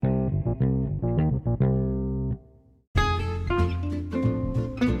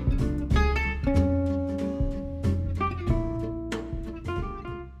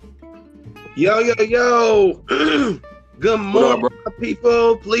Yo. Good What up, morning, bro?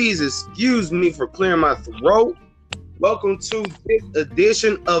 people. Please excuse me for clearing my throat. Welcome to this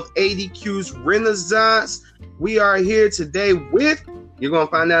edition of ADQ's Renaissance. We are here today with, you're going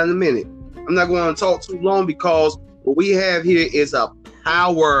to find out in a minute. I'm not going to talk too long because what we have here is a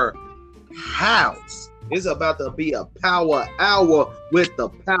powerhouse. It's about to be a power hour with the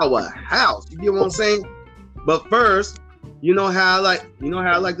powerhouse. You get what I'm saying? But first, you know how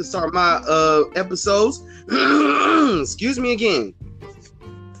I like to start my episodes. Excuse me again.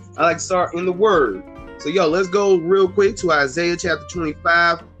 I like to start in the word. So let's go real quick to Isaiah chapter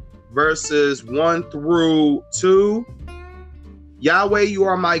 25, verses 1 through 2. Yahweh, you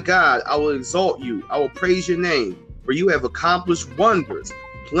are my God. I will exalt you. I will praise your name, for you have accomplished wonders,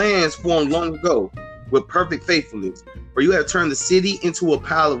 plans formed long ago with perfect faithfulness. For you have turned the city into a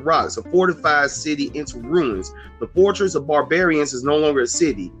pile of rocks, a fortified city into ruins. The fortress of barbarians is no longer a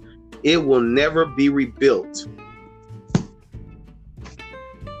city. It will never be rebuilt.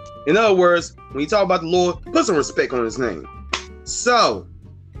 In other words, when you talk about the Lord, put some respect on his name. So,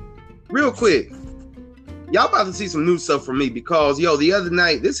 real quick, y'all about to see some new stuff from me because, the other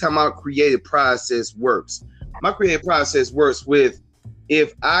night, this is how my creative process works. My creative process works with,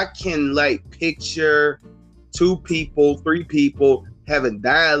 if I can picture 2 people, 3 people having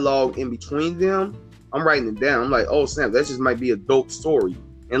dialogue in between them, I'm writing it down. I'm like, oh snap, that just might be a dope story.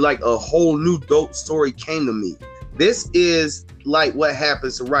 And a whole new dope story came to me. This is what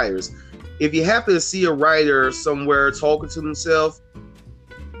happens to writers. If you happen to see a writer somewhere talking to themselves,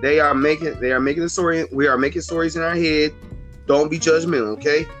 they are making a story. We are making stories in our head. Don't be judgmental,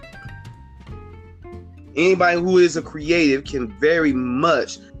 okay? Anybody who is a creative can very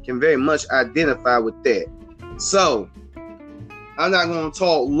much identify with that. So, I'm not going to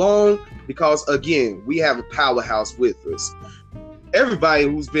talk long because, again, we have a powerhouse with us. Everybody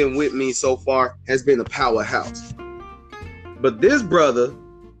who's been with me so far has been a powerhouse. But this brother,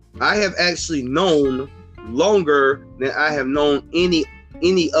 I have actually known longer than I have known any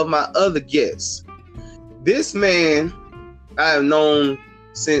of my other guests. This man I have known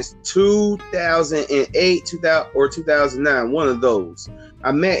since 2008, 2009, one of those.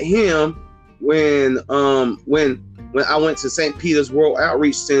 I met him when I went to St. Peter's World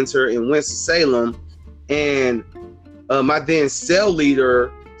Outreach Center in Winston-Salem, and my then cell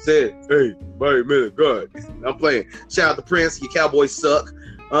leader said, "Hey, mighty man of God." I'm playing. Shout out to Prince, your Cowboys suck.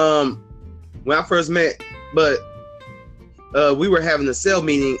 When I first met, but we were having a cell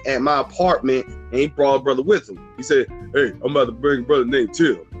meeting at my apartment, and he brought a brother with him. He said, "Hey, I'm about to bring a brother named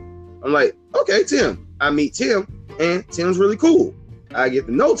Tim." I'm like, "Okay, Tim." I meet Tim, and Tim's really cool. I get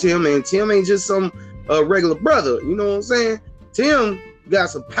to know Tim, and Tim ain't just some regular brother. You know what I'm saying? Tim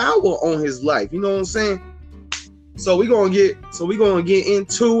got some power on his life. You know what I'm saying? So we gonna get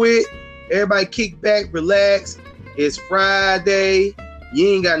into it. Everybody kick back, relax. It's Friday. You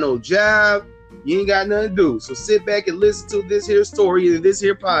ain't got no job. You ain't got nothing to do. So sit back and listen to this here story and this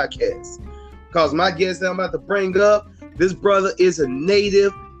here podcast. Because my guest that I'm about to bring up, this brother is a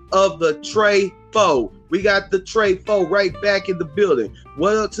native of the Trey Foe. We got the Trey Foe right back in the building.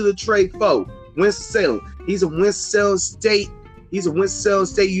 What up to the Trey Foe? Winston-Salem. He's a Winston-Salem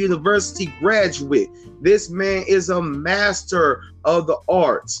State University graduate. This man is a master of the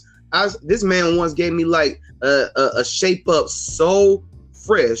arts. This man once gave me a shape up so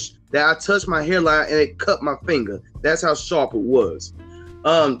fresh that I touched my hairline and it cut my finger. That's how sharp it was.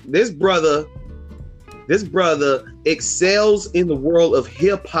 This brother excels in the world of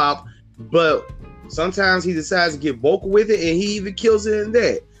hip hop, but sometimes he decides to get vocal with it, and he even kills it in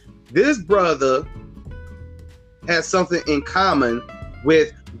that. This brother has something in common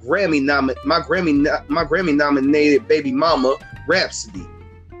with my Grammy nominated baby mama, Rhapsody,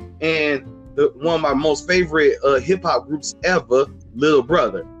 and one of my most favorite hip hop groups ever, Little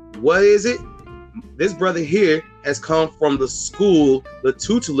Brother. What is it? This brother here has come from the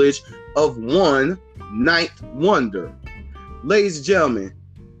tutelage of one Ninth Wonder. Ladies and gentlemen,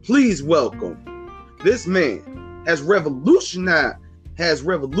 please welcome. This man has revolutionized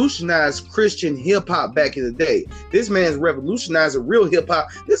Christian hip hop back in the day. This man has revolutionized real hip hop.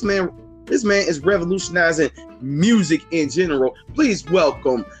 This man is revolutionizing music in general. Please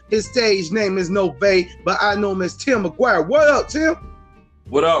welcome. His stage name is Nove, but I know him as Tim McGuire. What up, Tim?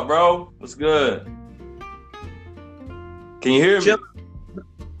 What up, bro? What's good? Can you hear me?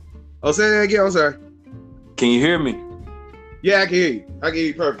 Oh, say that again. I'm sorry. Can you hear me? Yeah, I can hear you. I can hear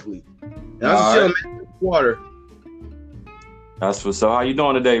you perfectly. I was chilling, man. Water. That's what's up. How you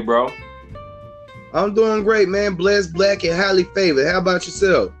doing today, bro? I'm doing great, man. Blessed, black, and highly favored. How about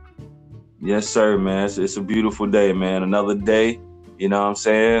yourself? Yes, sir, man. It's a beautiful day, man. Another day. You know what I'm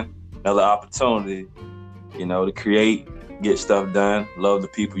saying? another opportunity, to create, get stuff done, love the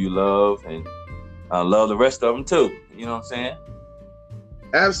people you love, and love the rest of them too. You know what I'm saying?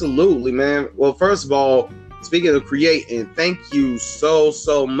 Absolutely, man. Well, first of all, speaking of creating, thank you so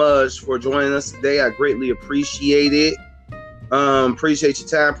much for joining us today. I greatly appreciate it. Appreciate your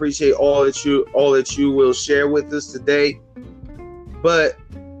time. Appreciate all that you will share with us today. But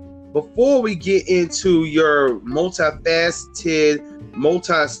before we get into your multifaceted,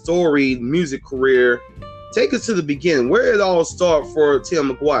 multi-storied music career, take us to the beginning. Where did it all start for Tim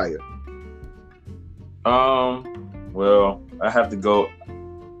McGuire? Well, I have to go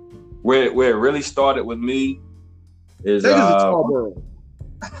where it really started with me is take us to Tarboro.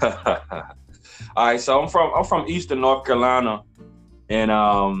 All right, so I'm from Eastern North Carolina, and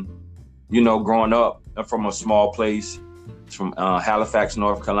growing up, I'm from a small place. It's from Halifax,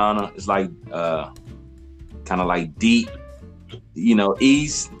 North Carolina. It's like kind of like deep,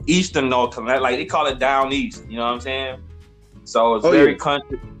 Eastern North Carolina. Like they call it down east. You know what I'm saying? So it's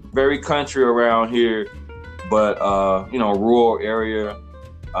very country around here, but rural area,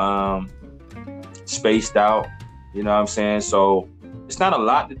 spaced out. You know what I'm saying? So it's not a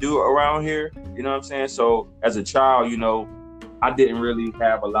lot to do around here. You know what I'm saying? So as a child, I didn't really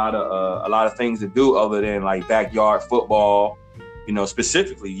have a lot of things to do other than like backyard football.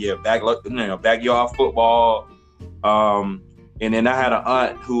 Specifically, backyard football. And then I had an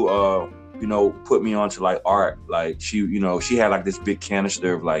aunt who put me onto like art. Like she had like this big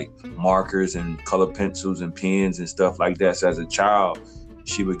canister of like markers and color pencils and pens and stuff like that. So as a child,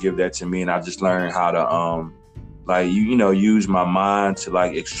 she would give that to me, and I just learned how to use my mind to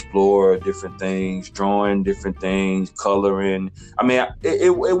like explore different things, drawing different things, coloring. I mean,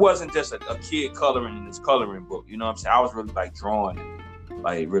 it wasn't just a kid coloring in his coloring book. You know what I'm saying? I was really like drawing,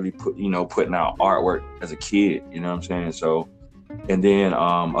 like really putting out artwork as a kid. You know what I'm saying? So, and then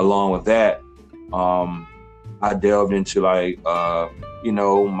along with that, I delved into like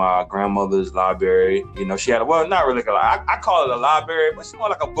my grandmother's library. She had not really I call it a library, but it's more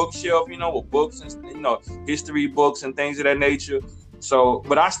like a bookshelf, with books and history books and things of that nature. So,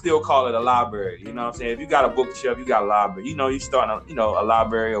 but I still call it a library. You know what I'm saying? If you got a bookshelf, you got a library. You starting a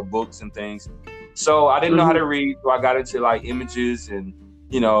library of books and things. So I didn't know how to read, so I got into like images and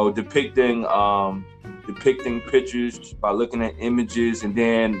depicting pictures by looking at images. And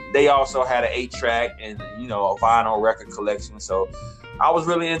then they also had an 8-track and a vinyl record collection. So I was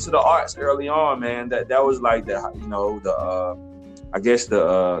really into the arts early on, man. That was like the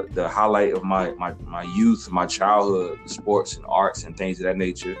highlight of my youth, my childhood, sports and arts and things of that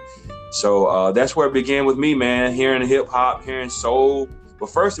nature. So that's where it began with me, man. Hearing hip hop, hearing soul. But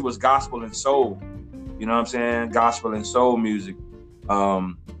first it was gospel and soul. You know what I'm saying? Gospel and soul music.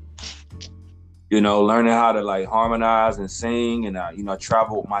 Learning how to like harmonize and sing, and I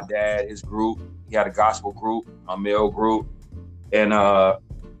traveled with my dad, his group. He had a gospel group, a male group, and I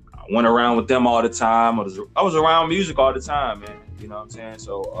went around with them all the time. I was around music all the time, man. You know what I'm saying?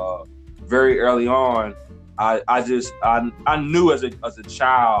 So very early on, I knew as a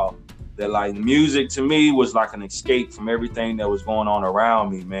child that like music to me was like an escape from everything that was going on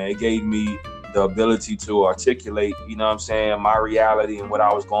around me, man. It gave me the ability to articulate, my reality and what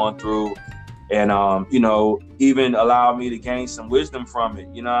I was going through. And, even allowed me to gain some wisdom from it.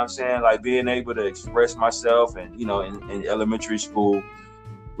 You know what I'm saying? Like being able to express myself and, in elementary school,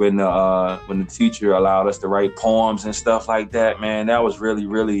 when the teacher allowed us to write poems and stuff like that, man, that was really,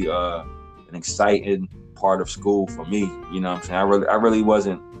 really an exciting part of school for me. You know what I'm saying? I really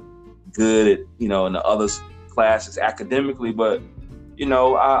wasn't good at, in the other classes academically, but,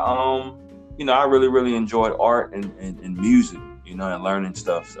 I really, really enjoyed art and music, and learning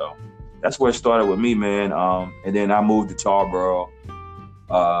stuff. So that's where it started with me, man. And then I moved to Tarboro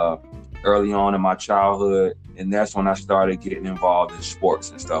early on in my childhood, and that's when I started getting involved in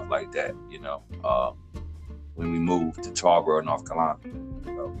sports and stuff like that. When we moved to Tarboro, North Carolina.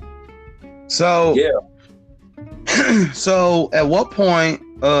 So yeah. So at what point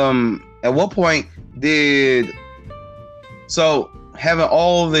did having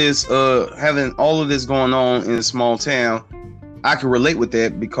all of this going on in a small town? I can relate with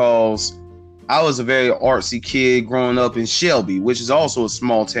that because I was a very artsy kid growing up in Shelby, which is also a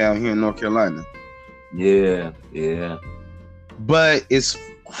small town here in North Carolina. Yeah. But it's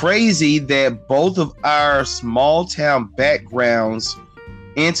crazy that both of our small town backgrounds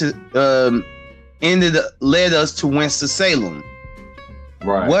led us to Winston-Salem.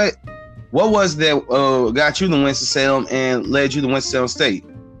 Right. What was that got you to Winston-Salem and led you to Winston-Salem State?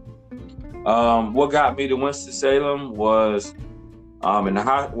 What got me to Winston-Salem was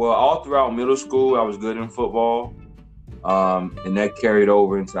all throughout middle school, I was good in football. And that carried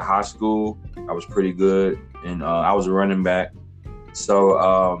over into high school. I was pretty good, and I was a running back.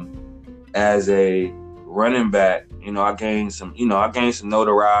 So as a running back, I gained some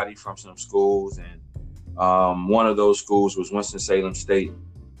notoriety from some schools, and one of those schools was Winston-Salem State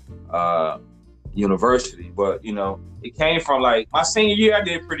University. But it came from like my senior year. I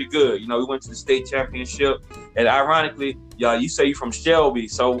did pretty good. We went to the state championship, and ironically, y'all, you say you're from Shelby,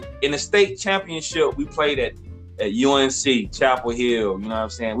 so in the state championship we played at UNC Chapel Hill. You know what I'm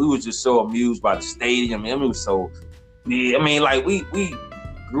saying? We was just so amused by the stadium. It was so, yeah. I mean, like we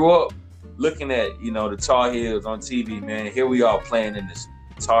grew up looking at the Tar Heels on TV. Man, here we are playing in this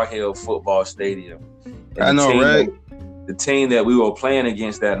Tar Heel football stadium. And I know, right? The team that we were playing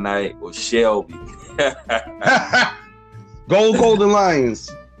against that night was Shelby. Golden Lions.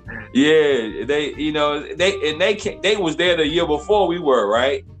 Yeah, they was there the year before we were,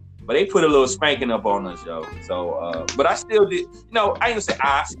 right? But they put a little spanking up on us, yo. So, but I still did. I ain't gonna say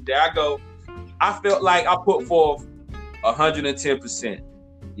there I go. I felt like I put forth 110%.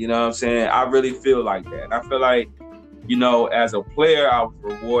 You know what I'm saying? I really feel like that. And I feel like, as a player, I was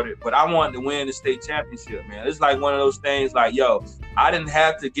rewarded. But I wanted to win the state championship, man. It's like one of those things like, yo, I didn't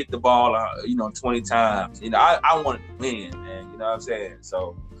have to get the ball, 20 times. I wanted to win, man. You know what I'm saying?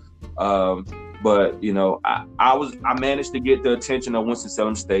 So, but I managed to get the attention of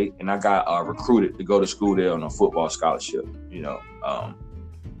Winston-Salem State, and I got recruited to go to school there on a football scholarship. It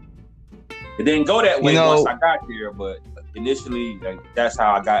didn't go that way once I got there, but initially, that's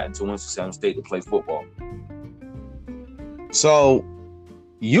how I got into Winston-Salem State to play football. So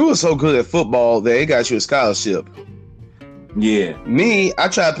you were so good at football that it got you a scholarship. Yeah. Me, I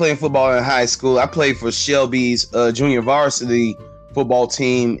tried playing football in high school. I played for Shelby's junior varsity football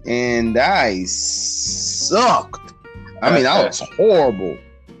team, and I sucked. I mean, I was horrible.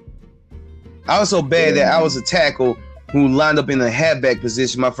 I was so bad that I was a tackle who lined up in the halfback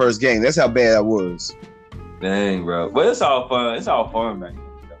position my first game. That's how bad I was. Dang, bro. But it's all fun. It's all fun, man.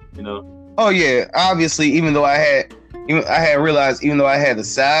 Oh yeah. Obviously, even though I had realized, even though I had the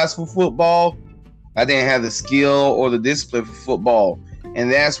size for football, I didn't have the skill or the discipline for football.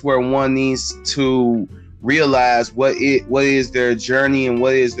 And that's where one needs to realize what is their journey and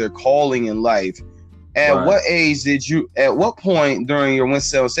what is their calling in life. At what age at what point during your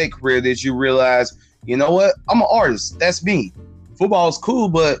Winston-Salem State career did you realize, you know what, I'm an artist. That's me. Football is cool,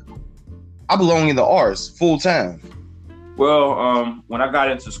 but I belong in the arts full time. Well, when I got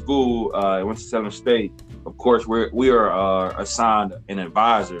into school at Winston-Salem State, of course, we are assigned an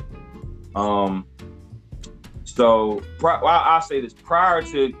advisor. So I'll say this: prior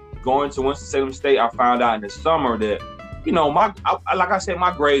to going to Winston-Salem State, I found out in the summer that, like I said,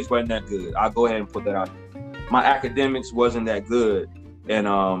 my grades wasn't that good. I'll go ahead and put that out there. My academics wasn't that good, and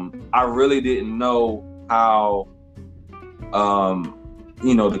I really didn't know how,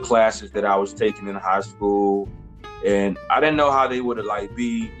 the classes that I was taking in high school, and I didn't know how they would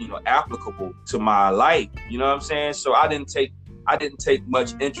be, applicable to my life. You know what I'm saying? So I didn't take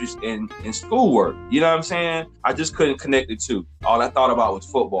much interest in schoolwork. You know what I'm saying? I just couldn't connect the two. All I thought about was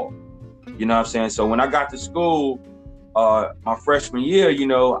football. You know what I'm saying? So when I got to school, my freshman year,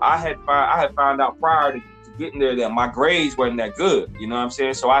 I had found out prior to getting there that my grades weren't that good. You know what I'm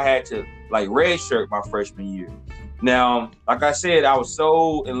saying? So I had to redshirt my freshman year. Now, like I said, I was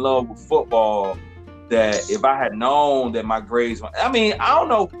so in love with football that if I had known that my grades were, I don't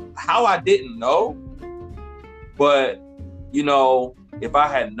know how I didn't know, but if I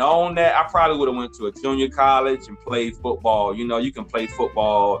had known that, I probably would have went to a junior college and played football. You can play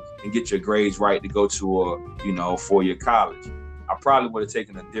football and get your grades right to go to a, 4-year college. I probably would have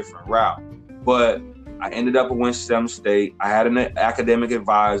taken a different route. But I ended up at Winston-Salem State. I had an academic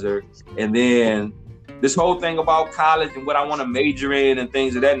advisor. And then this whole thing about college and what I want to major in and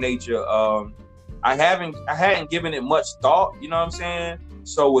things of that nature, I hadn't given it much thought, you know what I'm saying?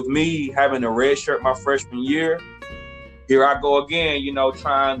 So with me having a red shirt my freshman year, here I go again,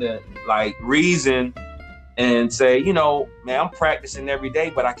 trying to reason and say, man, I'm practicing every day,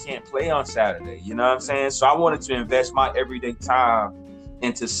 but I can't play on Saturday. You know what I'm saying? So I wanted to invest my everyday time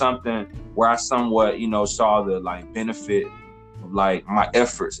into something where I somewhat, saw the benefit of my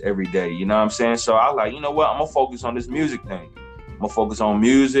efforts every day. You know what I'm saying? So I was you know what? I'm gonna focus on this music thing. I'm gonna focus on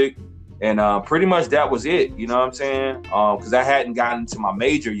music. And pretty much that was it. You know what I'm saying? Because I hadn't gotten to my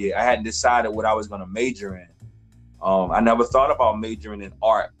major yet. I hadn't decided what I was gonna major in. I never thought about majoring in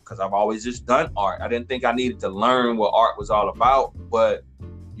art because I've always just done art. I didn't think I needed to learn what art was all about, but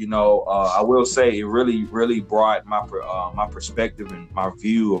I will say it really, really brought my perspective and my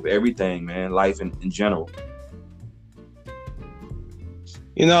view of everything, man, life in general.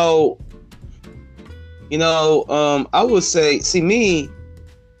 I would say, see me,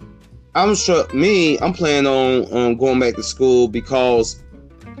 I'm planning on going back to school because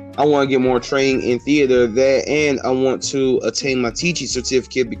I want to get more training in theater, and I want to attain my teaching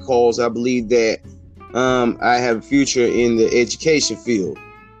certificate because I believe that I have a future in the education field.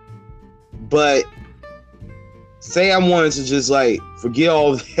 But say I wanted to just like forget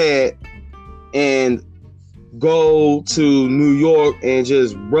all that and go to New York and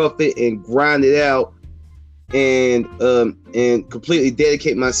just rough it and grind it out and completely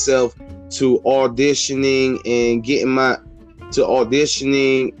dedicate myself to auditioning and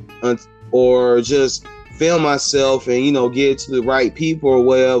or just film myself and get to the right people or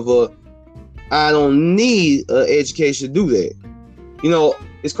whatever. I don't need education to do that.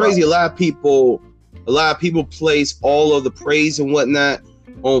 It's crazy. A lot of people place all of the praise and whatnot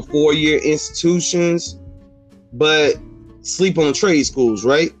on 4-year institutions, but sleep on the trade schools,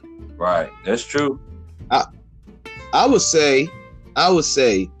 right? Right. That's true. I would say,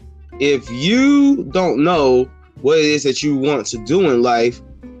 if you don't know what it is that you want to do in life,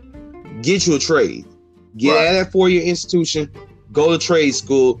 get you a trade. Get out of that 4-year institution, go to trade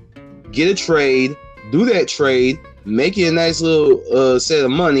school, get a trade, do that trade, make you a nice little set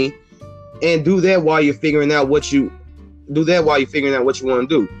of money, and do that while you're figuring out what you want to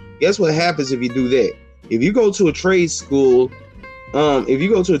do. Guess what happens if you do that? If you go to a trade school,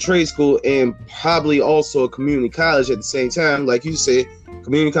 and probably also a community college at the same time, like you said,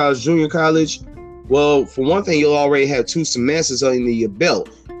 community college, junior college, well, for one thing, you'll already have 2 semesters under your belt.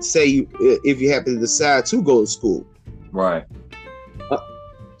 Say if you happen to decide to go to school. Right.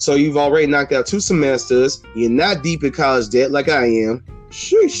 So you've already knocked out 2 semesters. You're not deep in college debt like I am.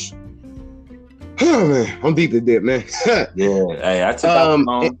 Sheesh. Oh, man, I'm deep in debt, man. Yeah, hey, I took out the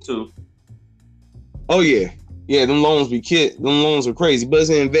loan too. Oh, yeah. Yeah, them loans are crazy, but it's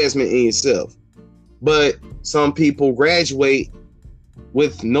an investment in yourself. But some people graduate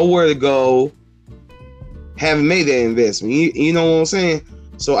with nowhere to go, haven't made that investment. You know what I'm saying?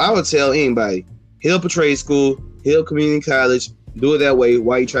 So I would tell anybody, hit up a trade school, hit up community college, do it that way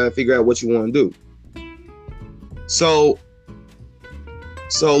while you're trying to figure out what you want to do. So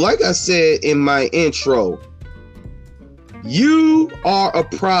like I said in my intro, you are a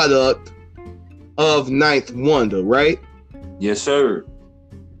product of Ninth Wonder, right? Yes, sir.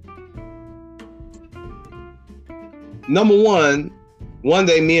 Number one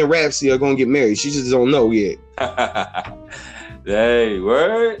day me and Rhapsody are gonna get married. She just don't know yet. Hey,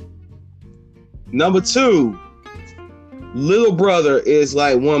 word. Number 2, Little Brother is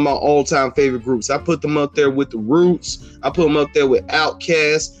like one of my all-time favorite groups. I put them up there with The Roots. I put them up there with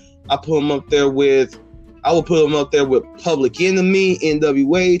Outkast. I would put them up there with Public Enemy,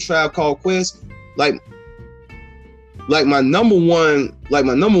 NWA, Tribe Called Quest. Like my number one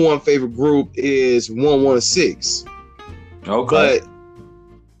favorite group is 116. Okay. But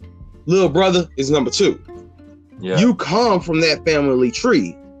Little Brother is number 2. Yeah. You come from that family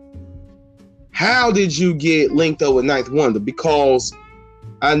tree. How did you get linked up with Ninth Wonder? Because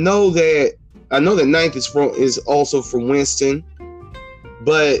I know that Ninth is also from Winston,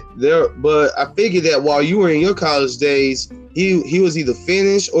 but I figured that while you were in your college days, he was either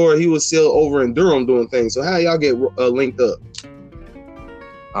finished or he was still over in Durham doing things. So how y'all get linked up?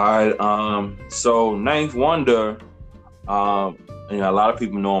 All right. So Ninth Wonder, a lot of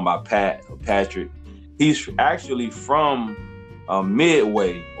people know him by Patrick. He's actually from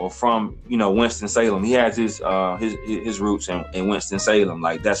Midway or from Winston-Salem. He has his roots in Winston-Salem.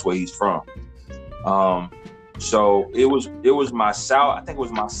 Like that's where he's from. So it was my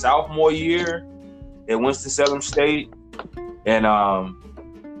sophomore year at Winston-Salem State, and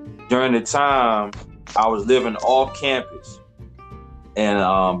during the time I was living off campus, and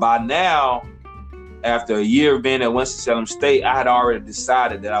by now, after a year of being at Winston-Salem State, I had already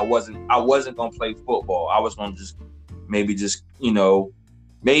decided that I wasn't gonna play football. I was gonna maybe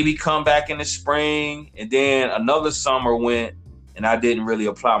come back in the spring, and then another summer went, and I didn't really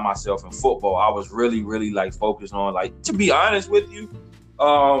apply myself in football. I was really, really like focused on, like, to be honest with you,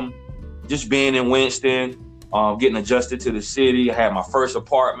 just being in Winston, getting adjusted to the city. I had my first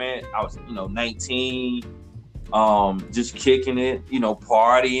apartment. I was 19, just kicking it,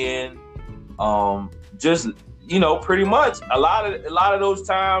 partying. Just pretty much a lot of those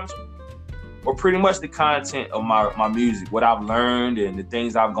times were pretty much the content of my music, what I've learned and the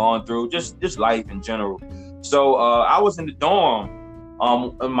things I've gone through, just life in general. So I was in the dorm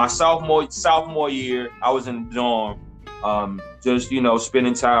in my sophomore year. I was in the dorm, just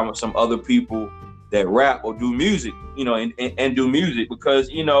spending time with some other people that rap or do music, and do music, because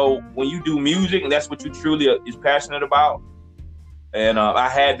when you do music and that's what you truly is passionate about, And I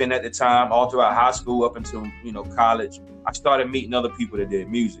had been at the time all throughout high school up until, college. I started meeting other people that did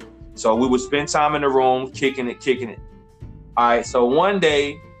music. So we would spend time in the room, kicking it. All right, so one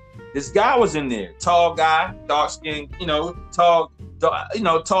day, this guy was in there, tall guy, dark skin, tall,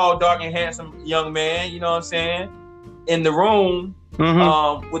 dark and handsome young man, you know what I'm saying? In the room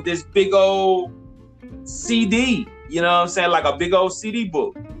with this big old CD, you know what I'm saying? Like a big old CD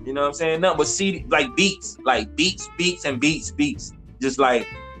book, you know what I'm saying? Nothing but CD, like beats, and beats. Just like,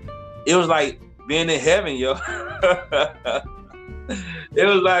 it was like being in heaven, yo. It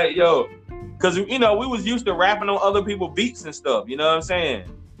was like, yo, because, we was used to rapping on other people's beats and stuff, you know what I'm saying?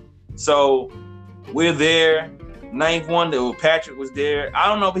 So we're there. Ninth Wonder, Patrick was there. I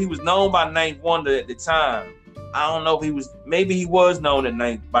don't know if he was known by Ninth Wonder at the time. I don't know if maybe he was known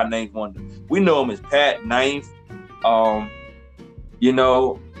by Ninth Wonder. We know him as Pat Ninth.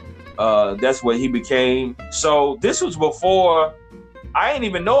 That's what he became. So this was before, I didn't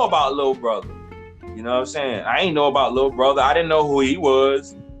even know about Lil Brother. You know what I'm saying? I ain't know about Lil Brother. I didn't know who he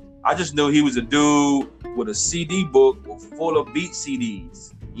was. I just knew he was a dude with a CD book full of beat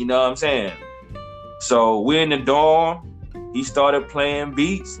CDs. You know what I'm saying? So we're in the dorm. He started playing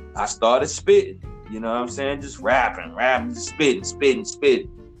beats. I started spitting. You know what I'm saying? Just rapping, just spitting.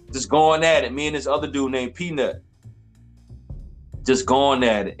 Just going at it. Me and this other dude named Peanut. Just going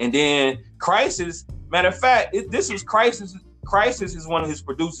at it. And then Crisis, matter of fact, this was Crisis. Crisis is one of his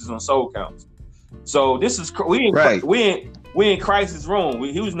producers on Soul Counts. So this is we in Crisis' room.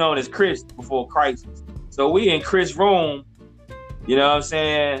 He was known as Chris before Crisis. So we in Chris' room. You know what I'm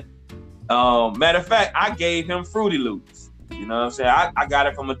saying? Matter of fact, I gave him Fruity Loops. You know what I'm saying? I got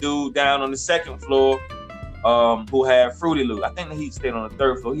it from a dude down on the second floor who had Fruity Loops. I think he stayed on the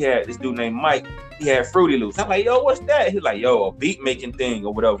third floor. He had this dude named Mike. He had Fruity Loops. I'm like, yo, what's that? He's like, yo, a beat making thing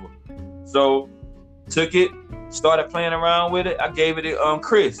or whatever. So took it, started playing around with it. I gave it to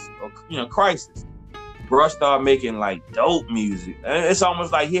Chris, or Crisis. Bro started making like dope music. And it's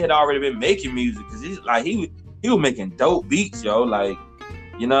almost like he had already been making music because he was making dope beats, yo. Like,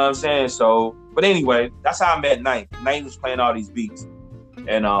 you know what I'm saying? So, but anyway, that's how I met Ninth. Ninth was playing all these beats.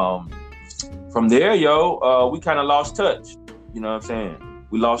 And from there, we kind of lost touch. You know what I'm saying?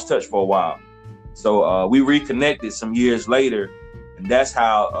 We lost touch for a while. So we reconnected some years later. And that's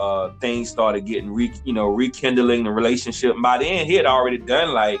how things started getting, rekindling the relationship. And by then, he had already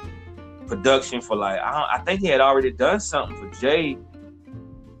done like production for like, I think he had already done something for Jay.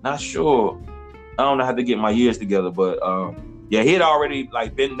 Not sure. I don't know how to get my years together, but yeah, he had already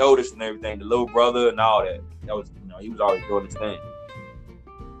like been noticed and everything, the Little Brother and all that. That was, he was already doing his thing.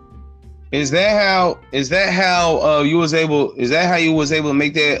 Is that how you was able to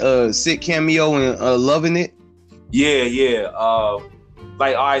make that sick cameo and Loving It? Yeah.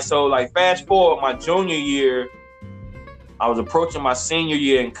 Like, all right, so like fast forward my junior year, I was approaching my senior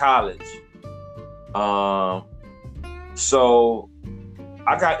year in college. So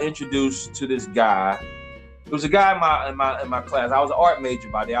I got introduced to this guy. It was a guy in my class. I was an art major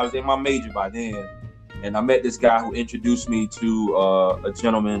by then. I was in my major by then. And I met this guy who introduced me to a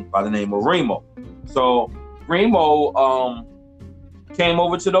gentleman by the name of Remo. So Remo came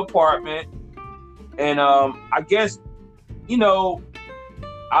over to the apartment, and I guess,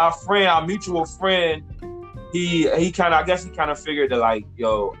 our mutual friend, he kind of figured that like,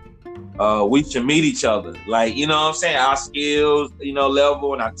 yo, we should meet each other. Like, you know what I'm saying? Our skills,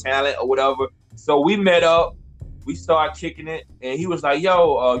 level and our talent or whatever. So we met up. We started kicking it, and he was like,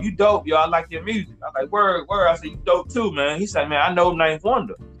 yo, you dope, yo, I like your music. I was like, word. I said, you dope too, man. He said, man, I know Ninth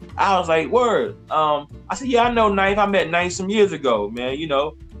Wonder. I was like, word. I said, yeah, I know Ninth. I met Ninth some years ago, man.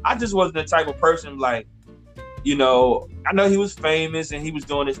 I just wasn't the type of person like, I know he was famous and he was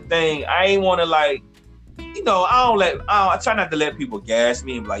doing his thing. I ain't want to like, I try not to let people gas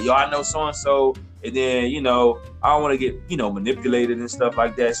me and be like, yo, I know so-and-so. And then, I don't want to get, manipulated and stuff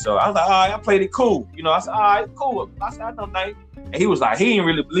like that. So I was like, all right, I played it cool. I said, all right, cool. I said, I know Ninth. And he was like, he didn't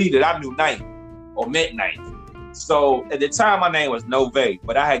really believe that I knew Ninth or met Ninth. So at the time, my name was Nove,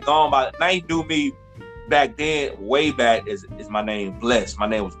 but I had gone by, Ninth knew me back then, way back, is my name Bless. My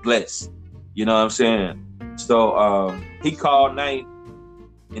name was Bless. You know what I'm saying? So he called Ninth.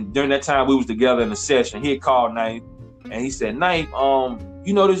 And during that time, we was together in a session. He had called Ninth. And he said, Ninth,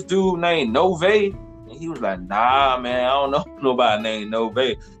 you know this dude named Nove? And he was like, nah, man, I don't know nobody named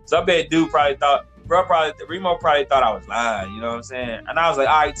Nove. So I bet dude Remo probably thought I was lying, you know what I'm saying? And I was like,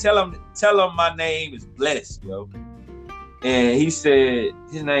 all right, tell him my name is Bless, yo. And he said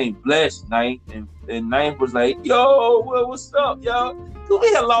his name Bless, Ninth. And Ninth was like, yo, what's up, yo? Cause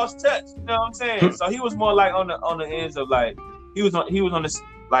we had lost touch, you know what I'm saying? So he was more like on the ends of like, he was on this,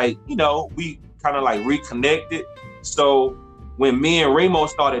 like, we kind of like reconnected. So when me and Remo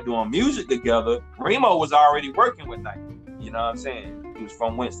started doing music together, Remo was already working with Knife. You know what I'm saying? He was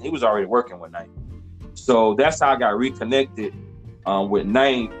from Winston. He was already working with Knife. So that's how I got reconnected with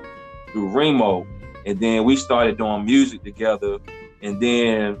Knife through Remo. And then we started doing music together. And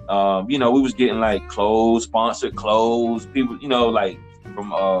then, you know, we was getting like clothes, sponsored clothes. People, you know, like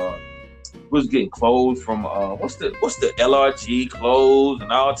from, we was getting clothes from, what's the LRG clothes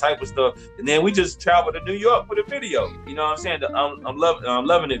and all type of stuff. And then we just traveled to New York for the video. You know what I'm saying? I'm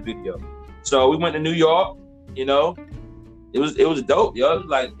loving the video. So we went to New York, you know. It was dope, yo. It was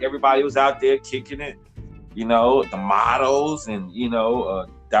like everybody was out there kicking it, you know, the models and, you know,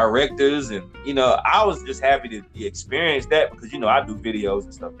 directors, and, you know, I was just happy to experience that because, you know, I do videos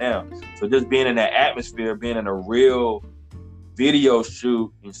and stuff now. So just being in that atmosphere, being in a real video shoot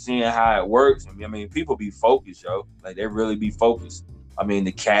and seeing how it works. I mean, people be focused, yo. Like, they really be focused. I mean,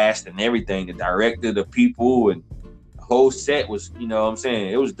 the cast and everything, the director, the people, and the whole set was, you know what I'm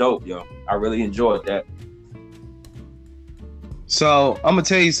saying? It was dope, yo. I really enjoyed that. So I'm gonna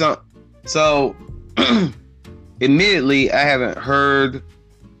tell you something. So admittedly, I haven't heard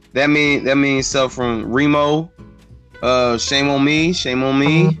that means stuff from Remo. Shame on me.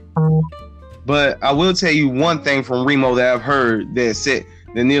 But I will tell you one thing from Remo that I've heard that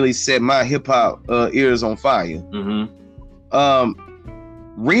nearly set my hip hop ears on fire. Mm-hmm.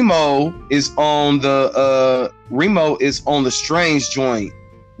 Remo is on the Strange joint,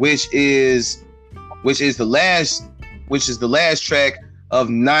 which is the last track of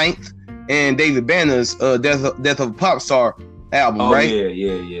Ninth and David Banner's Death of a Pop Star album, right?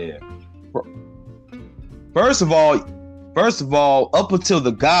 Yeah. First of all, up until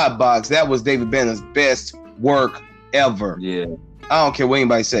the God Box, that was David Banner's best work ever. Yeah. I don't care what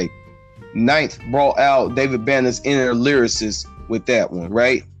anybody say. Ninth brought out David Banner's inner lyricist with that one,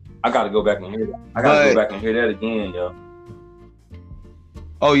 right? I gotta go back and hear that. I gotta go back and hear that again, yo.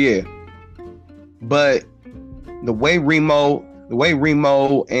 Oh yeah. But the way Remo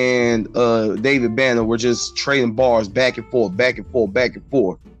and David Banner were just trading bars back and forth.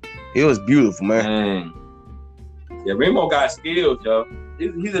 It was beautiful, man. Dang. Yeah, Remo got skills, yo.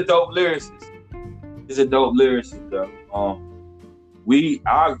 He's a dope lyricist. Though.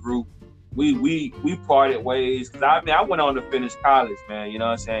 Our group, we parted ways. Cause I went on to finish college, man. You know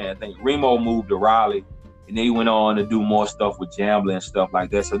what I'm saying? I think Remo moved to Raleigh, and then he went on to do more stuff with Jamblin and stuff like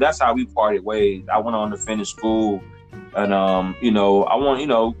that. So that's how we parted ways. I went on to finish school, and you know,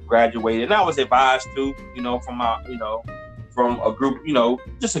 I graduated, and I was advised to, you know, from a group, you know,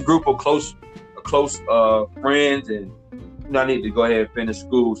 just a group of close friends, and, you know, I need to go ahead and finish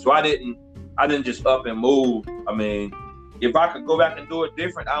school. So I didn't just up and move. I mean, if I could go back and do it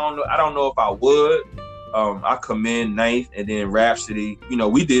different, I don't know if I would. I commend Ninth and then Rhapsody. You know,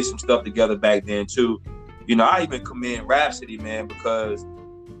 we did some stuff together back then too. You know, I even commend Rhapsody, man, because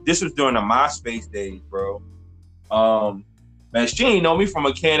this was during the MySpace days, bro. Man, she didn't know me from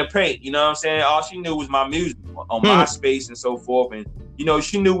a can of paint. You know what I'm saying? All she knew was my music on MySpace and so forth. And, you know,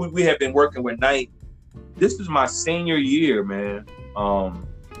 she knew we had been working with Ninth. This was my senior year, man.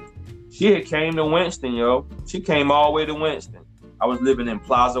 She had came to Winston, yo. She came all the way to Winston. I was living in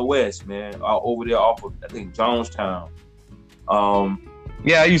Plaza West, man, over there off of, I think, Jonestown.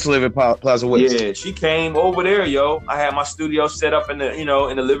 Yeah, I used to live in Plaza West. Yeah, she came over there, yo. I had my studio set up in the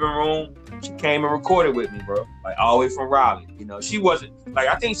living room. She came and recorded with me, bro. Like, all the way from Raleigh. You know, she wasn't, like,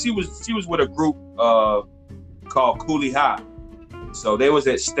 I think she was with a group called Cooley High. So they was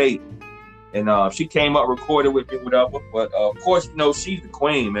at State. And she came up, recorded with me, whatever. But of course, you know, she's the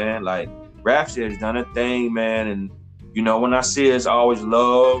queen, man. Like, Rhapsody has done her thing, man. And, you know, when I see her, it's always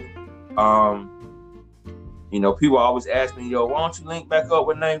love. You know, people always ask me, yo, why don't you link back up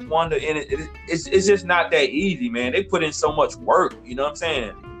with Ninth Wonder? And it's just not that easy, man. They put in so much work, you know what I'm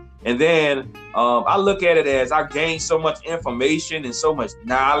saying? And then I look at it as I gained so much information and so much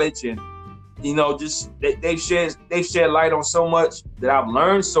knowledge, and, you know, just they've shed light on so much that I've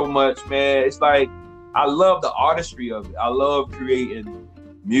learned so much, man. It's like, I love the artistry of it. I love creating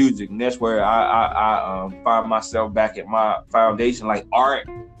music, and that's where I find myself back at my foundation, like art,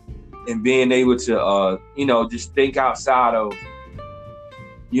 and being able to, you know, just think outside of,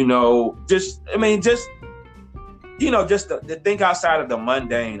 you know, to think outside of the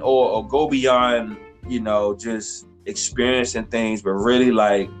mundane, or go beyond, you know, just experiencing things, but really,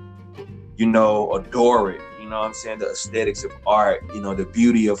 like, you know, adore it. You know what I'm saying? The aesthetics of art, you know, the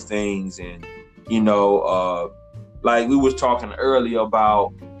beauty of things. And, you know, like we was talking earlier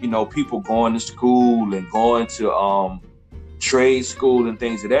about, you know, people going to school and going to trade school and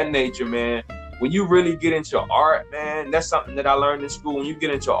things of that nature, man. When you really get into art, man, that's something that I learned in school. When you get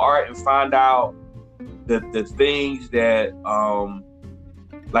into art and find out the things that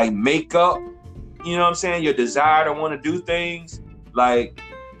like make up, you know what I'm saying, your desire to want to do things. Like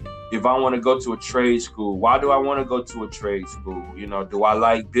if I want to go to a trade school, why do I want to go to a trade school? You know, do I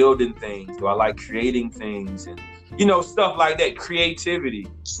like building things? Do I like creating things? And, you know, stuff like that, creativity.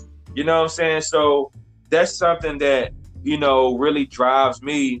 You know what I'm saying? So that's something that, you know, really drives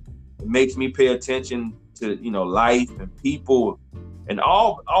me. It makes me pay attention to, you know, life and people and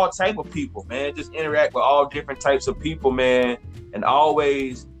all type of people, man. Just interact with all different types of people, man. And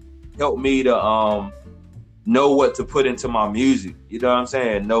always help me to know what to put into my music. You know what I'm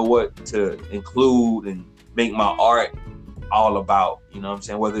saying? Know what to include and make my art all about. You know what I'm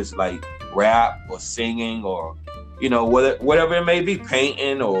saying? Whether it's like rap or singing or, you know, whatever it may be,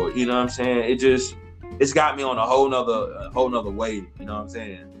 painting or, you know what I'm saying? It's got me on a whole nother way. You know what I'm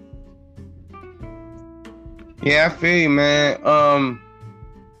saying? Yeah, I feel you, man.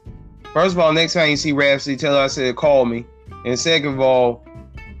 First of all, next time you see Rhapsody, tell her I said call me. And second of all,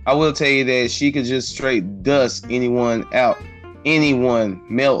 I will tell you that she could just straight dust anyone,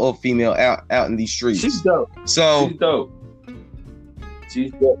 male or female, out in these streets. She's dope. She's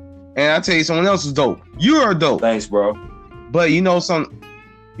dope. And I tell you, someone else is dope. You are dope. Thanks, bro. But you know something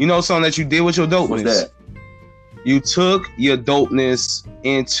that you did with your dopeness. What's that? You took your dopeness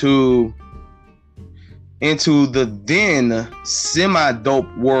into the then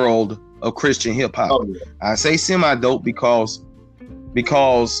semi-dope world of Christian hip hop. Oh, yeah. I say semi-dope because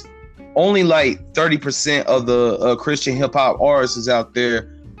only like 30% of the Christian hip hop artists out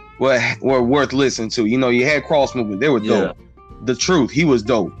there were worth listening to. You know, you had Cross Movement, they were dope. Yeah. The Truth, he was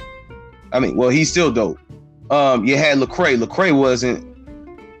dope. I mean, well, he's still dope. You had Lecrae. Lecrae wasn't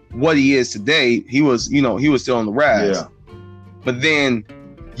what he is today. He was still on the rise. Yeah. But then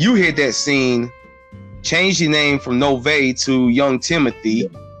you hit that scene, changed your name from Nove to Young Timothy,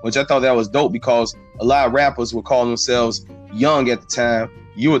 which I thought that was dope because a lot of rappers were calling themselves young at the time.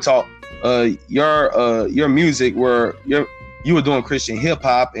 You were your music you were doing Christian hip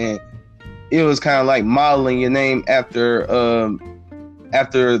hop, and it was kind of like modeling your name after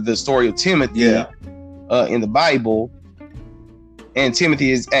the story of Timothy in the Bible. And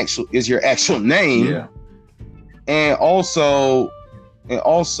Timothy is your actual name. Yeah. And also,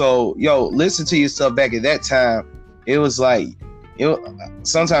 yo, listen to your stuff back at that time. It was like,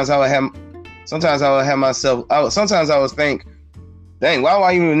 sometimes I would think, dang, why do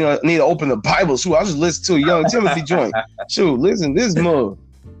I even need to open the Bible? Shoot, I'll just listen to a Young Timothy joint. Shoot, listen, this mug.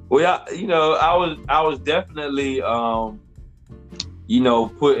 Well, yeah, you know, I was definitely, you know,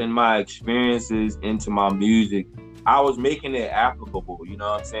 putting my experiences into my music. I was making it applicable, you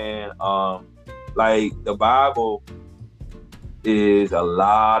know what I'm saying? Like the Bible is a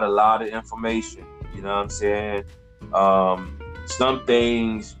lot of information, you know what I'm saying? Some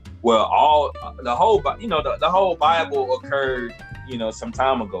things, well, the whole Bible occurred, you know, some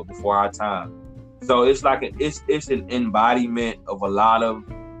time ago before our time. So it's like it's an embodiment of a lot of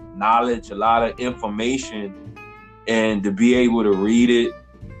knowledge, a lot of information, and to be able to read it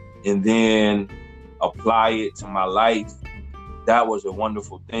and then apply it to my life, that was a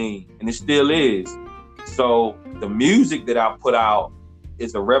wonderful thing, and it still is. So the music that I put out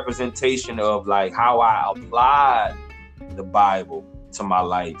is a representation of like how I applied the Bible to my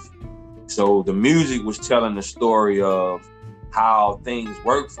life. So the music was telling the story of how things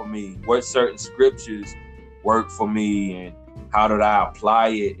work for me, what certain scriptures work for me, and how did I apply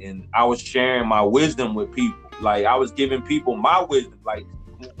it. And I was sharing my wisdom with people. Like I was giving people my wisdom. Like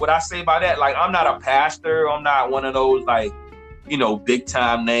what I say by that, like I'm not a pastor. I'm not one of those like, you know, big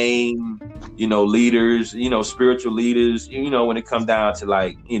time name, you know, leaders, you know, spiritual leaders, you know, when it comes down to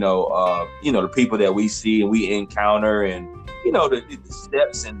like, you know, the people that we see and we encounter, and, you know, the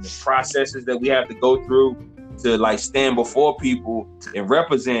steps and the processes that we have to go through to like stand before people and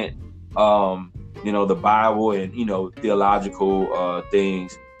represent, you know, the Bible and, you know, theological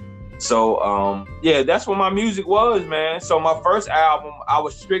things. So, yeah, that's what my music was, man. So my first album, I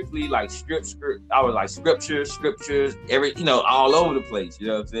was strictly like I was like scriptures, every, you know, all over the place, you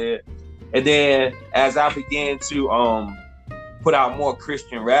know what I'm saying? And then as I began to put out more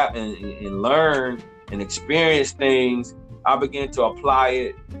Christian rap and learn and experience things, I began to apply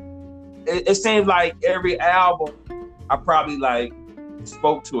it. It seems like every album, I probably like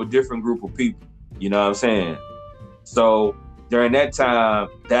spoke to a different group of people, you know what I'm saying? So during that time,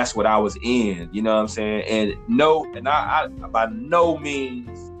 that's what I was in, you know what I'm saying? And I by no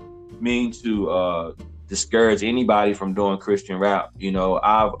means mean to discourage anybody from doing Christian rap. You know,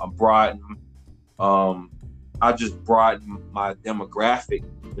 I just broadened my demographic.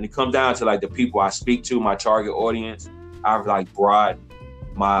 When it comes down to like the people I speak to, my target audience, I've like broadened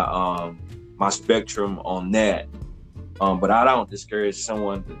my my spectrum on that. But I don't discourage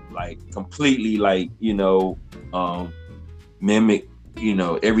someone to like completely like, mimic,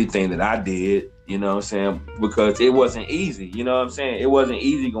 everything that I did, you know what I'm saying? Because it wasn't easy, you know what I'm saying? It wasn't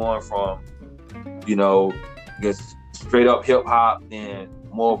easy going from, just straight up hip hop, then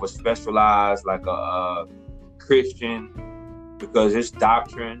more of a specialized, like a Christian, because it's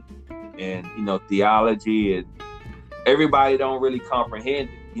doctrine and, theology, and everybody don't really comprehend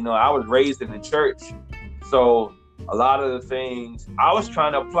it. I was raised in the church, so a lot of the things I was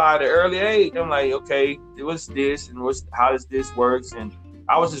trying to apply at an early age. I'm like, okay, it was this, and how does this works? And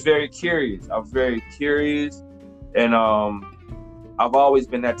I was just very curious. I was very curious, and I've always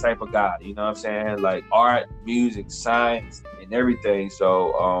been that type of guy. You know what I'm saying? Like art, music, science, and everything.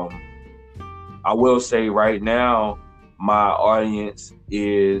 So I will say right now, my audience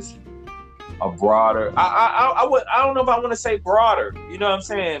is a broader. I don't know if I want to say broader. You know what I'm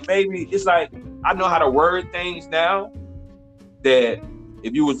saying? Maybe it's like I know how to word things now that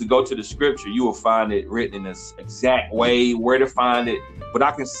if you was to go to the scripture, you will find it written in this exact way, where to find it. But I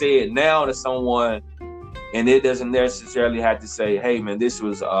can say it now to someone, and it doesn't necessarily have to say, hey man, this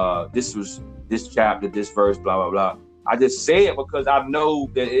was this chapter, this verse, blah, blah, blah. I just say it because I know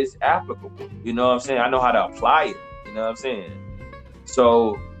that it's applicable. You know what I'm saying? I know how to apply it. You know what I'm saying?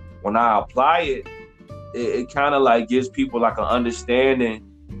 So when I apply it, it kind of like gives people like an understanding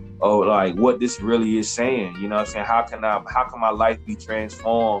of like what this really is saying. You know what I'm saying? How can my life be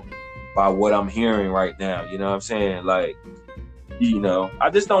transformed by what I'm hearing right now? You know what I'm saying? Like, I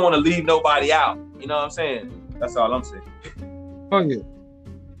just don't want to leave nobody out. You know what I'm saying? That's all I'm saying. Oh yeah.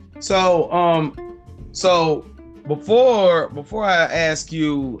 So before I ask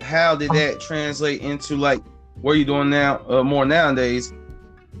you how did that translate into like what are you doing now more nowadays,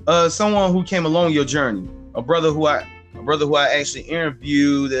 someone who came along your journey, a brother who I actually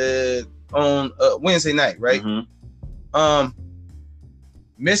interviewed on Wednesday night, right? Mm-hmm.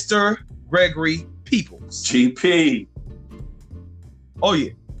 Mr. Gregory Peoples. GP. Oh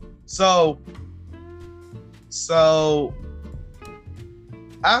yeah. So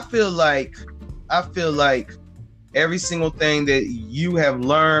I feel like every single thing that you have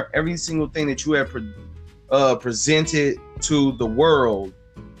learned, every single thing that you have presented to the world,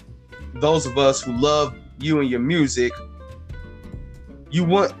 those of us who love you and your music, it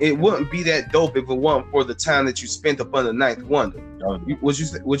wouldn't be that dope if it wasn't for the time that you spent up under Ninth Wonder.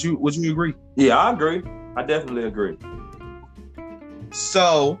 Would you agree? Yeah, I agree. I definitely agree.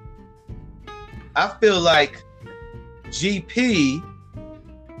 So I feel like GP,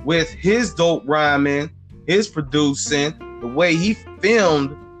 with his dope rhyming, his producing, the way he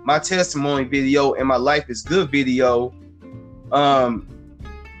filmed my testimony video and my Life is Good video,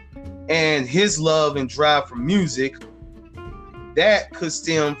 and his love and drive for music, that could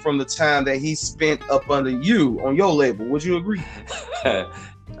stem from the time that he spent up under you on your label. Would you agree? I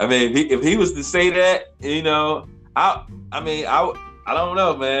mean, if he was to say that, I don't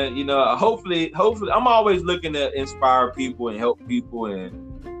know, man. Hopefully, I'm always looking to inspire people and help people, and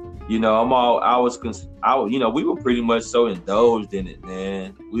we were pretty much so indulged in it,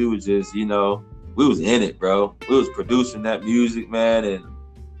 man. We were just, we was in it, bro. We was producing that music, man, and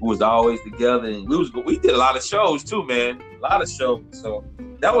we was always together, and we did a lot of shows too, man. A lot of shows. So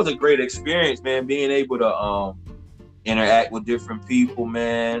that was a great experience, man. Being able to interact with different people,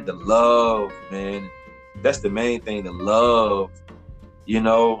 man. The love, man. That's the main thing. The love.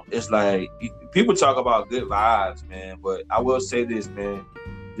 It's like people talk about good vibes, man. But I will say this, man.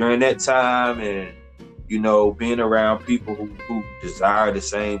 During that time, and being around people who desire the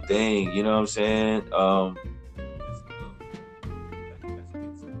same thing, you know what I'm saying?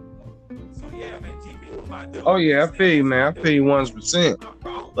 Oh yeah, I feel you, man. I feel you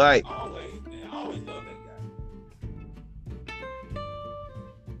 100%. Like,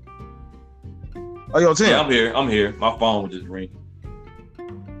 oh, yo, Tim. Yeah, I'm here. My phone just ringing.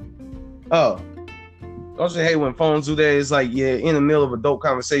 Oh. Don't you hate when phones do that? It's like, yeah, in the middle of a dope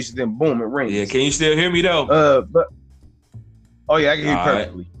conversation, then boom, it rings. Yeah, can you still hear me though? But oh yeah, I can hear you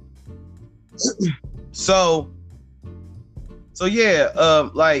perfectly. Right. So yeah,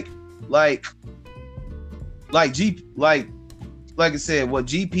 like I said, what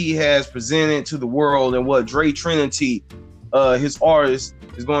GP has presented to the world and what Dre Trinity, his artist,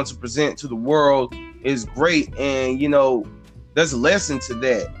 is going to present to the world is great, and there's a lesson to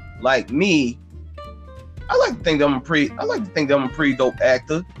that. Like me, I like to think that I'm a pretty dope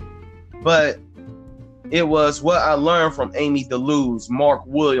actor, but it was what I learned from Amy DeLuise, Mark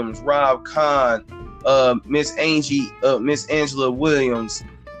Williams, Rob Kahn, Miss Angela Williams,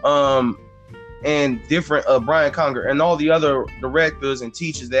 and different Brian Conger and all the other directors and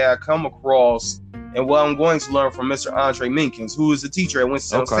teachers that I come across, and what I'm going to learn from Mr. Andre Minkins, who is a teacher at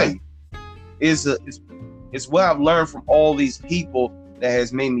Winston State, is what I've learned from all these people that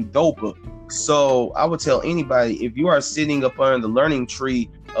has made me doper. So I would tell anybody, if you are sitting up under the learning tree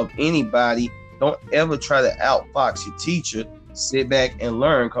of anybody, don't ever try to outfox your teacher. Sit back and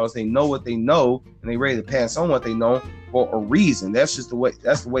learn, because they know what they know and they ready to pass on what they know for a reason. That's just the way.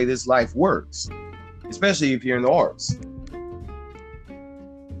 That's the way this life works, especially if you're in the arts.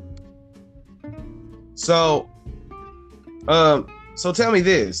 So tell me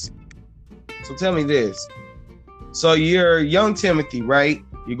this. So you're young Timothy, right?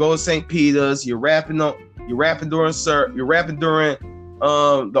 You go to St. Peter's. You're rapping during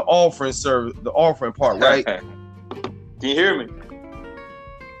the offering service, the offering part, right? Can you hear me?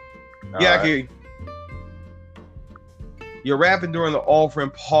 Yeah, I hear you. You're rapping during the offering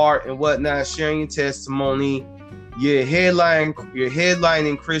part and whatnot, sharing your testimony. You're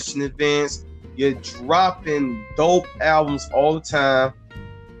headlining Christian events. You're dropping dope albums all the time.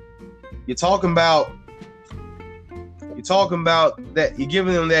 You're talking about that. You're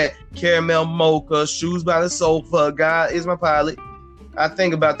giving them that caramel mocha, shoes by the sofa. God is my pilot. I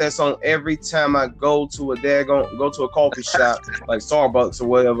think about that song every time I go to a coffee shop like Starbucks or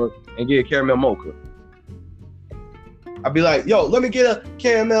whatever and get a caramel mocha. I'd be like, yo, let me get a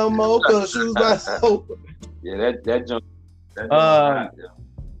caramel mocha, shoes by the sofa. Yeah, that junk.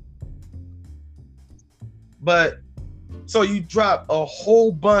 But so you drop a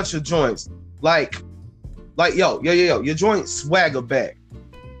whole bunch of joints, like yo, your joint Swagger Back.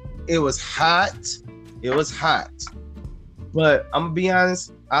 It was hot. But I'm gonna be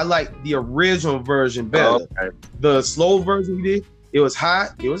honest, I like the original version better. Oh, okay. The slow version you did, it was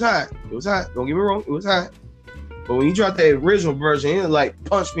hot. Don't get me wrong, it was hot. But when you dropped that original version, it like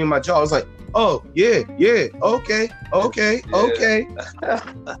punched me in my jaw. I was like, oh yeah, okay.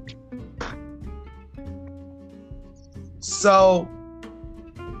 So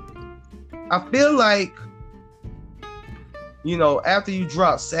I feel like, after you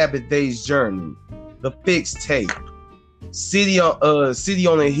drop Sabbath Day's Journey, the fixed tape, City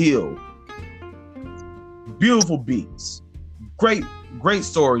on a Hill, beautiful beats, great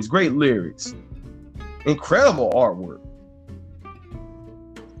stories, great lyrics, incredible artwork.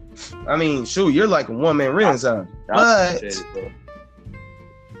 I mean, shoot, you're like a one-man renaissance. But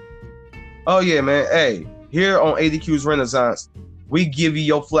oh yeah, man. Hey, here on ADQ's Renaissance, we give you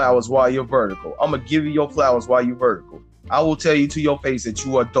your flowers while you're vertical. I'm gonna give you your flowers while you're vertical. I will tell you to your face that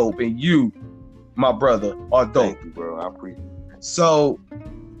you are dope, and you, my brother, are dope. Thank you, bro. I appreciate it. So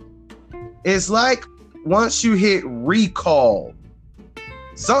it's like once you hit recall,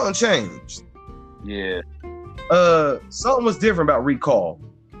 something changed. Yeah. Something was different about recall.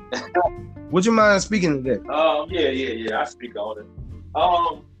 Would you mind speaking to that? Yeah. I speak on it.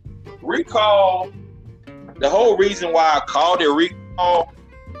 Recall. The whole reason why I called it recall.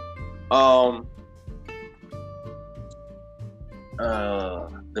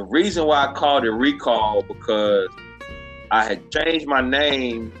 The reason why I called it recall because I had changed my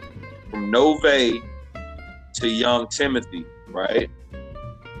name from Nove to Young Timothy, right?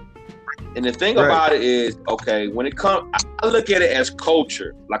 And the thing about it is, okay, when it comes, I look at it as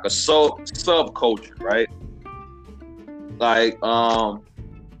culture, like a subculture, right? Like,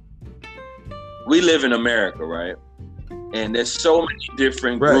 we live in America, right? And there's so many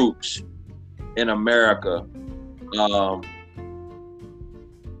different groups in America.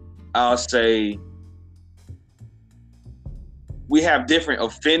 I'll say we have different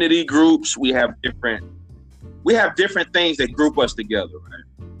affinity groups. We have different things that group us together, right?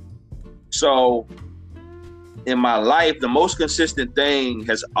 So in my life, the most consistent thing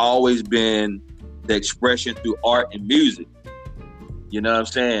has always been the expression through art and music. You know what I'm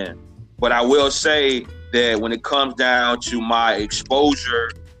saying? But I will say that when it comes down to my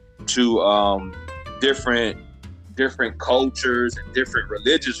exposure to different cultures and different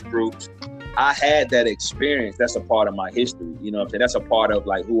religious groups, I had that experience. That's a part of my history. You know what I'm saying? That's a part of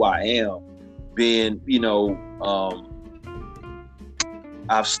like who I am. Being,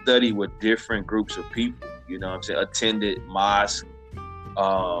 I've studied with different groups of people, you know what I'm saying? Attended mosque.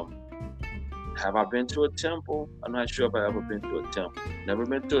 Have I been to a temple? I'm not sure if I've ever been to a temple. Never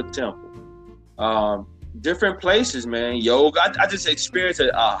been to a temple. Different places, man. Yoga. I just experienced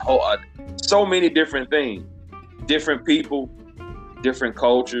so many different things. Different people, different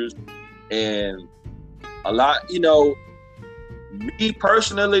cultures, and a lot, me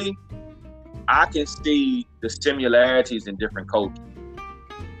personally, I can see the similarities in different cultures.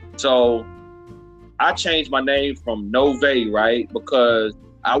 So I changed my name from Nove, right? Because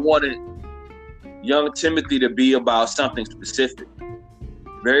I wanted Young Timothy to be about something specific,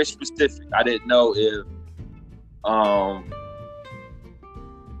 very specific. I didn't know if, I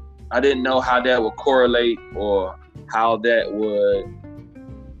didn't know how that would correlate or how that would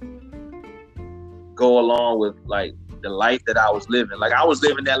go along with like the life that I was living. Like I was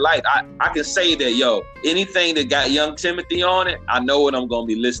living that life. I can say that, yo, anything that got Young Timothy on it, I know what I'm gonna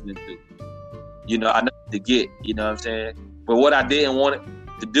be listening to. You know, I know what to get, you know what I'm saying? But what I didn't want it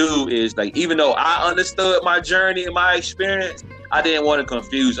to do is like, even though I understood my journey and my experience, I didn't want to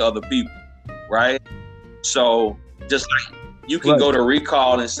confuse other people, right? So just like you can go to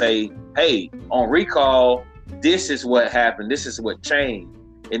Recall and say, hey, on Recall, this is what happened, this is what changed.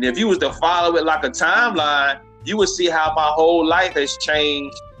 And if you was to follow it like a timeline, you would see how my whole life has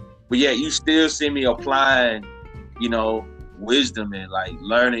changed, but yet you still see me applying, you know, wisdom and like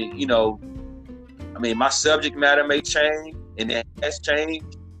learning, you know. I mean, my subject matter may change and that has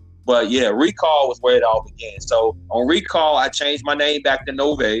changed, but yeah, Recall was where it all began. So on Recall, I changed my name back to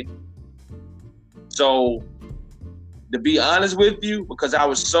Nove. So to be honest with you, because I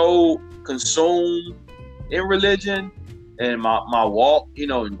was so consumed in religion and my walk, you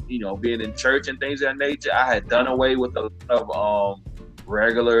know, being in church and things of that nature, I had done away with a lot of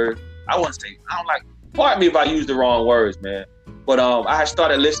regular, I wouldn't say, I don't like, pardon me if I use the wrong words, man, but I had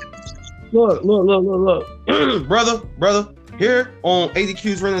started listening. Look. brother, here on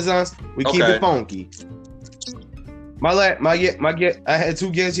ADQ's Renaissance, we keep it funky. I had 2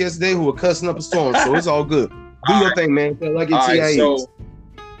 guests yesterday who were cussing up a storm, so it's all good. Do your thing, man. Like it's right, so,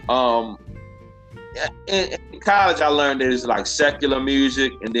 in college, I learned there's like secular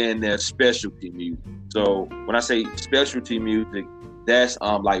music and then there's specialty music. So when I say specialty music, that's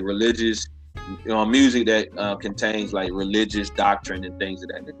like religious, music that contains like religious doctrine and things of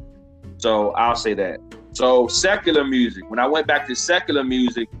that nature. So I'll say that. So secular music, when I went back to secular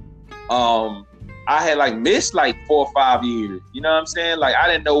music, I had like missed like 4 or 5 years. You know what I'm saying? Like I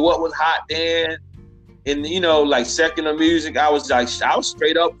didn't know what was hot then. And you know, like secular music, I was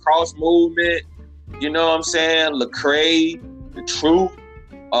straight up cross movement. You know what I'm saying? Lecrae, The Truth,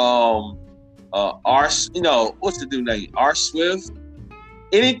 you know, what's the dude name? R. Swift.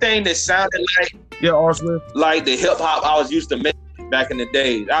 Anything that sounded like R. Swift, like the hip hop I was used to making back in the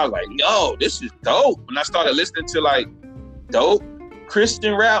days. I was like, yo, this is dope. When I started listening to like dope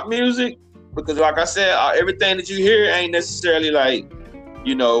Christian rap music, because like I said, everything that you hear ain't necessarily like,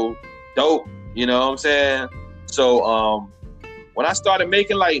 you know, dope. You know what I'm saying? So when I started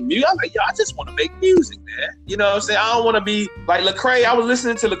making like music, I was like, yo, I just want to make music, man. You know what I'm saying? I don't want to be like Lecrae. I was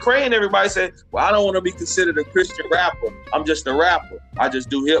listening to Lecrae and everybody said, well, I don't want to be considered a Christian rapper. I'm just a rapper. I just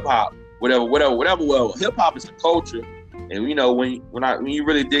do hip hop, whatever. Well, hip hop is a culture. And you know, when you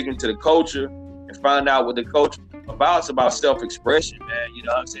really dig into the culture and find out what the culture is about, it's about self-expression, man. You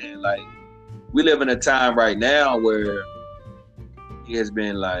know what I'm saying? Like, we live in a time right now where it has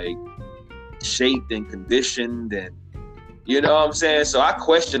been like shaped and conditioned, and you know what I'm saying? So I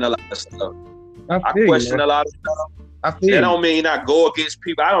question a lot of stuff. I question a lot of stuff. That don't mean I go against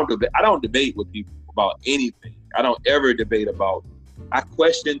people. I don't debate with people about anything. I don't ever debate about. I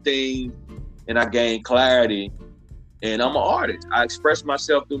question things and I gain clarity. And I'm an artist. I express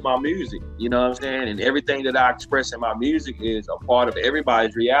myself through my music. You know what I'm saying? And everything that I express in my music is a part of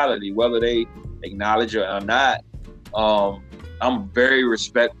everybody's reality, whether they acknowledge it or not. I'm very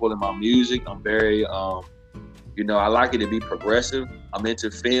respectful in my music. I'm very, you know, I like it to be progressive. I'm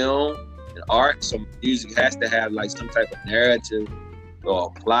into film and art. So music has to have like some type of narrative or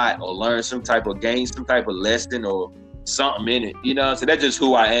a plot or gain some type of lesson or something in it. You know, so that's just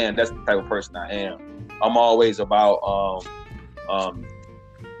who I am. That's the type of person I am. I'm always about,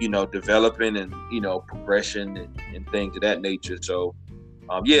 you know, developing and, you know, progression and things of that nature. So,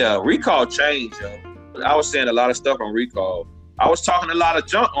 yeah, Recall changed. I was saying a lot of stuff on Recall. I was talking a lot of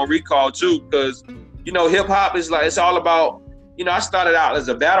junk on Recall too, because, you know, hip hop is like, it's all about, you know, I started out as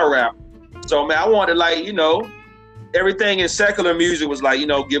a battle rapper. So, man, I wanted like, you know, everything in secular music was like, you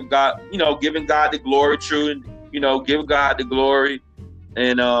know, giving God the glory, true, and, you know, give God the glory.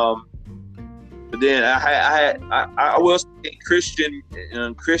 And, but then I will say Christian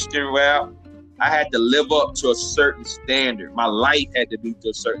rap, I had to live up to a certain standard. My life had to be to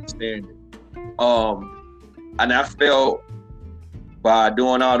a certain standard. And I felt by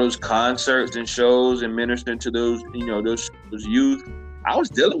doing all those concerts and shows and ministering to those, you know, those youth, I was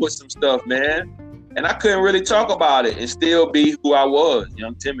dealing with some stuff, man. And I couldn't really talk about it and still be who I was,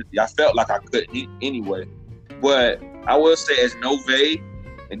 Young Timothy. I felt like I couldn't anyway. But I will say as Nove,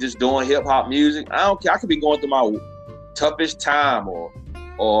 and just doing hip hop music, I don't care. I could be going through my toughest time or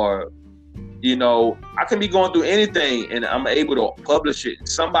You know, I can be going through anything and I'm able to publish it.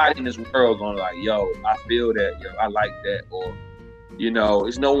 Somebody in this world going like, yo, I feel that, yo, I like that. Or, you know,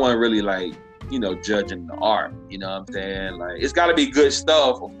 it's no one really like, you know, judging the art. You know what I'm saying? Like, it's got to be good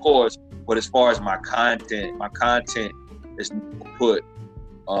stuff, of course. But as far as my content is put,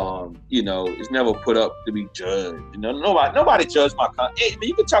 you know, it's never put up to be judged. You know, nobody judges my content. I mean,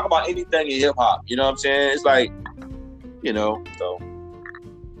 you can talk about anything in hip hop. You know what I'm saying? It's like, you know,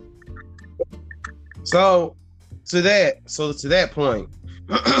 So to that point,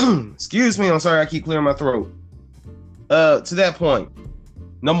 excuse me, I'm sorry, I keep clearing my throat. To that point,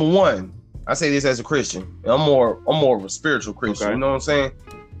 number one, I say this as a Christian. I'm more of a spiritual Christian. Okay. You know what I'm saying?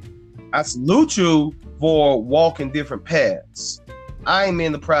 I salute you for walking different paths. I am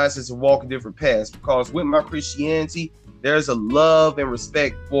in the process of walking different paths because with my Christianity, there's a love and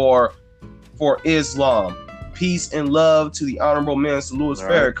respect for Islam. Peace and love to the Honorable Minister Louis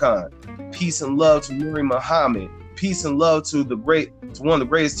Farrakhan. Peace and love to Nuri Muhammad. Peace and love to one of the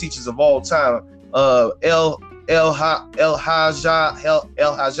greatest teachers of all time, El Hajjah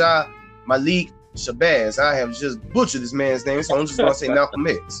Malik Shabazz. I have just butchered this man's name, so I'm just gonna say Malcolm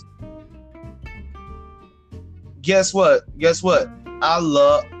X. Guess what? I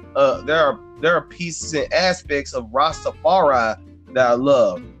love. There are pieces and aspects of Rastafari that I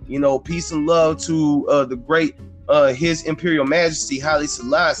love. You know, peace and love to the great His Imperial Majesty Haile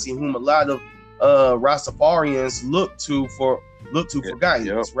Selassie, whom a lot of Rastafarians look to for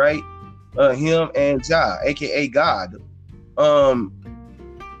guidance, right? Him and Jah, aka God.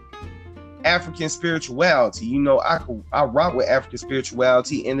 African spirituality. You know, I rock with African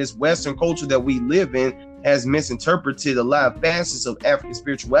spirituality, and this Western culture that we live in has misinterpreted a lot of facets of African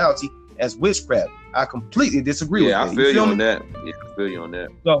spirituality as witchcraft. I completely disagree with that. I feel you on that. Yeah, I feel you on that.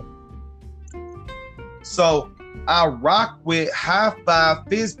 So I rock with high five,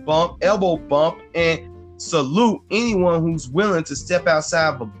 fist bump, elbow bump, and salute anyone who's willing to step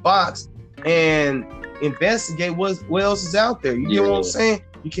outside the box and investigate what else is out there. You know what I'm saying?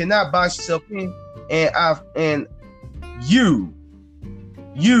 You cannot box yourself in. And you,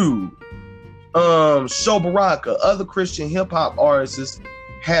 Sho Baraka, other Christian hip hop artists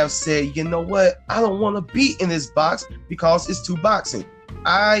have said, you know what? I don't want to be in this box because it's too boxing.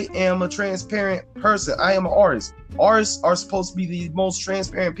 I am a transparent person. I am an artist. Artists are supposed to be the most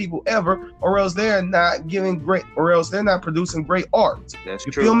transparent people ever, or else they're not producing great art. That's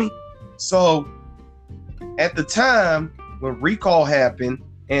you true. Feel me? So at the time when Recall happened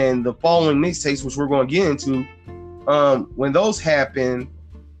and the following mixtapes, which we're going to get into, when those happened,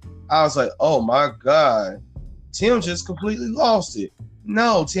 I was like, oh my God, Tim just completely lost it.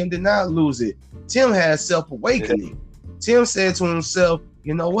 No, Tim did not lose it. Tim had self-awakening. Tim said to himself,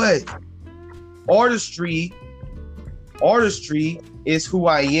 you know what? Artistry is who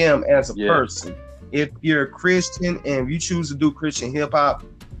I am as a person. If you're a Christian and you choose to do Christian hip hop,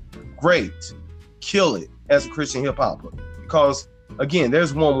 great. Kill it as a Christian hip hopper. Because again,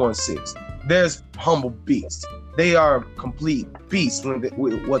 there's 116. There's Humble Beast. They are complete beasts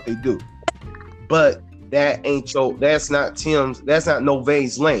with what they do. But that's not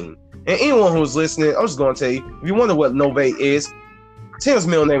Nove's lane. And anyone who's listening, I'm just gonna tell you, if you wonder what Nove is, Tim's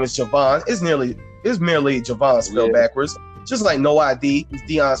middle name is Javon. It's merely Javon spelled backwards. Just like No ID is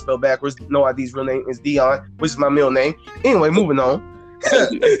Dion spelled backwards. No ID's real name is Dion, which is my middle name. Anyway, moving on.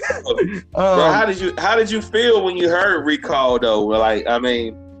 Bro, how did you feel when you heard Recall though? Like, I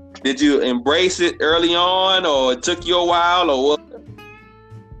mean, did you embrace it early on, or it took you a while, or what?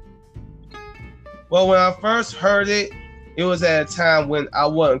 Well, when I first heard it, it was at a time when I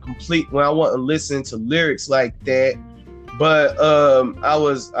wasn't listening to lyrics like that. But when I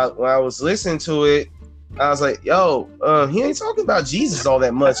was listening to it, I was like, yo, he ain't talking about Jesus all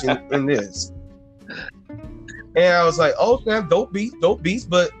that much in this. And I was like, oh, snap, dope beats,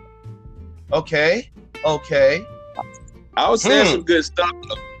 but okay. I was saying some good stuff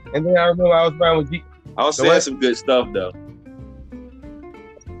though. And then I remember I was riding with G. I was saying some good stuff though.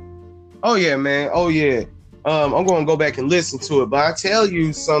 Oh yeah, man. Oh yeah. I'm going to go back and listen to it, but I tell you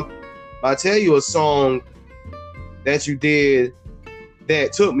a song that you did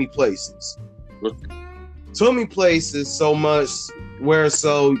that took me places. Took me places so much where,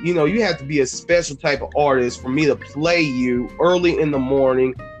 you have to be a special type of artist for me to play you early in the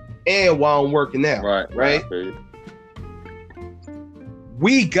morning and while I'm working out. Right?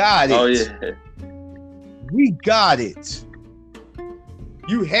 We got it. Oh yeah. We got it.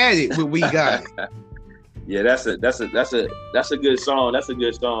 You had it, but we got it. Yeah, that's a good song. That's a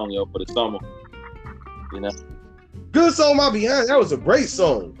good song, yo, for the summer. You know. Good song, my behind. That was a great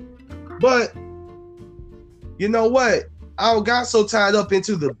song. But you know what? I got so tied up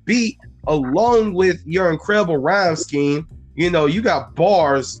into the beat along with your incredible rhyme scheme, you know, you got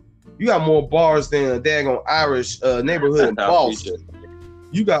bars. You got more bars than a daggone Irish neighborhood in Boston.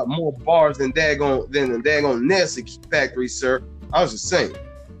 You got more bars than the daggone Nestle factory, sir. I was just saying.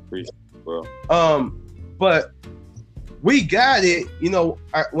 Bro. But we got it. You know,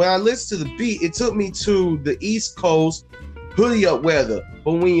 when I listened to the beat, it took me to the East Coast hoodie up weather.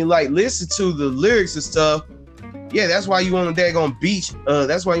 But when you like listen to the lyrics and stuff, yeah, that's why you on the daggone beach.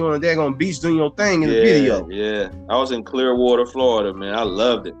 That's why you on the daggone beach doing your thing in the video. Yeah, I was in Clearwater, Florida, man. I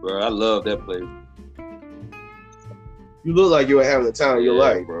loved it, bro. I love that place. You look like you were having the time of your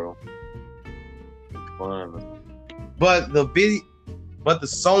life, bro. Fun. But the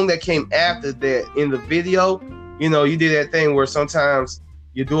song that came after that in the video, you know, you did that thing where sometimes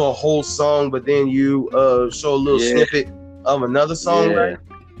you do a whole song, but then you show a little snippet of another song, right?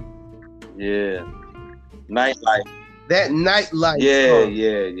 Yeah. Nightlife. That Nightlife. Yeah, song.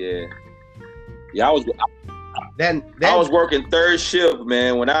 Yeah, I was working third shift,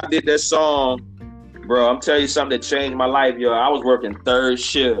 man. When I did that song, bro, I'm telling you something that changed my life, yo. I was working third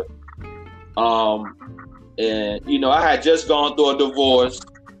shift. And you know, I had just gone through a divorce,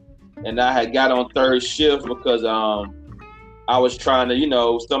 and I had got on third shift because I was trying to, you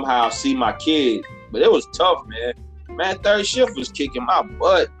know, somehow see my kids. But it was tough, man. Man, third shift was kicking my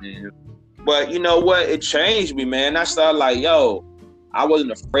butt, man. But you know what? It changed me, man. I started like, yo, I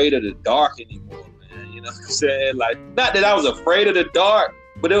wasn't afraid of the dark anymore, man. You know what I'm saying? Like, not that I was afraid of the dark,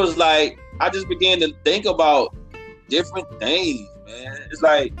 but it was like, I just began to think about different things, man. It's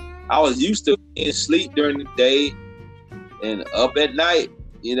like, I was used to being asleep during the day and up at night.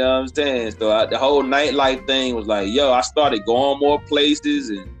 You know what I'm saying? So the whole nightlife thing was like, yo, I started going more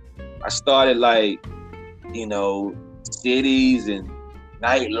places, and I started like, you know, cities and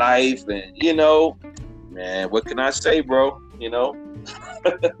nightlife, and you know, man, what can I say, bro? You know.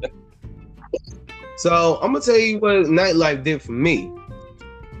 So I'm gonna tell you what nightlife did for me.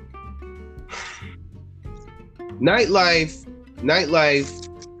 Nightlife.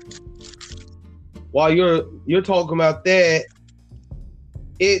 While you're talking about that,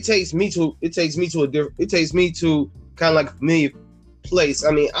 it takes me to kind of like a familiar place.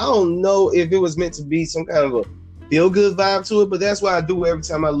 I mean, I don't know if it was meant to be some kind of a feel good vibe to it, but that's what I do every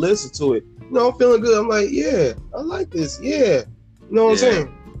time I listen to it. You know, I'm feeling good. I'm like, yeah, I like this. Yeah. You know what I'm saying?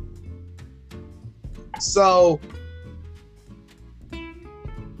 So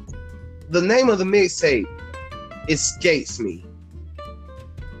the name of the mixtape escapes me.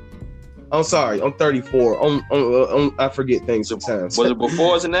 I'm sorry, I'm 34. I forget things sometimes. Was it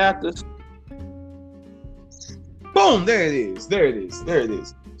befores and afters? Boom, there it is.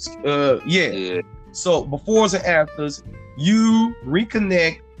 Yeah. So befores and afters, you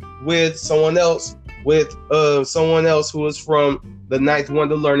reconnect with someone else who is from the Ninth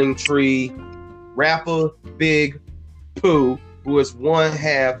Wonder Learning Tree, rapper Big Pooh, who is one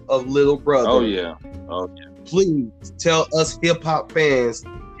half of Little Brother. Oh yeah. Please tell us hip hop fans,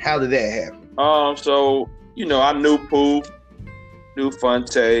 how did that happen? So you know, I knew Pooh, knew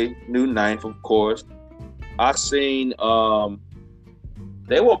Fonte, knew Ninth, of course. I seen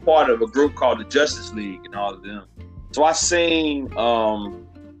they were part of a group called the Justice League and all of them. So I seen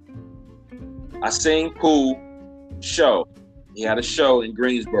Pooh show. He had a show in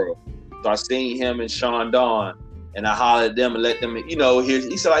Greensboro. So I seen him and Sean Dawn, and I hollered at them and let them, you know,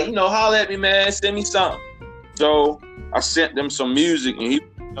 he said, like, you know, holler at me, man, send me something. So I sent them some music, and he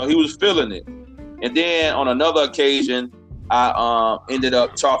was feeling it. And then on another occasion, I ended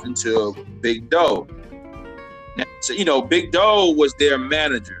up talking to Big Doe. So, you know, Big Doe was their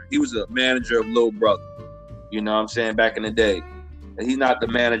manager. He was a manager of Little Brother. You know what I'm saying? Back in the day. And he's not the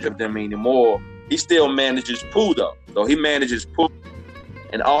manager of them anymore. He still manages Pooh, though. So he manages Pooh.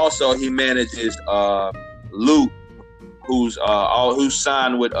 And also he manages Luke, who's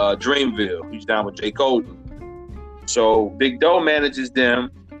signed with Dreamville. He's down with J. Cole. So Big Doe manages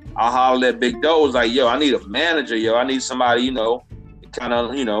them. I hollered at Big Doe, was like, yo, I need a manager, yo. I need somebody, you know, to kind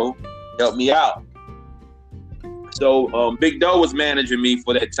of, you know, help me out. So Big Doe was managing me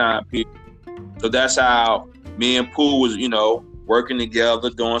for that time period. So that's how me and Pooh was, you know, working together,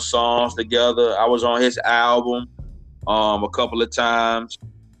 doing songs together. I was on his album a couple of times.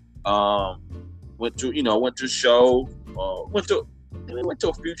 Went to show. Went to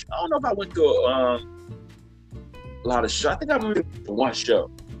a few. I don't know if I went to a lot of shows. I think I went to one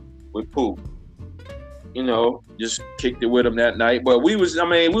show with Pooh. You know, just kicked it with him that night. But we was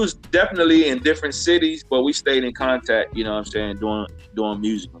definitely in different cities, but we stayed in contact, you know what I'm saying, doing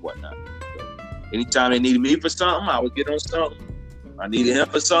music and whatnot. So anytime they needed me for something, I would get on something. I needed him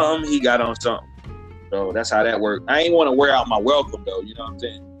for something, he got on something. So that's how that worked. I ain't want to wear out my welcome though, you know what I'm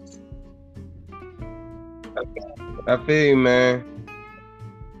saying? I feel you, man.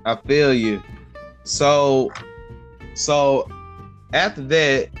 I feel you. So after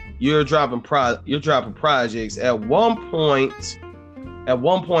that, you're dropping projects. At one point,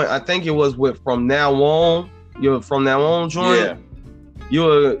 I think it was with From Now On. You're From Now On joint. Yeah.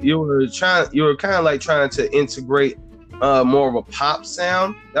 You were kind of like trying to integrate more of a pop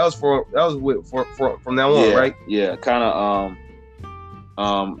sound. That was for From Now On, right? Yeah, kind of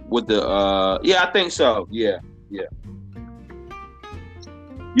with the yeah, I think so. Yeah.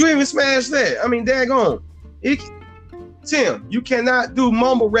 You even smashed that. I mean, daggone. Tim, you cannot do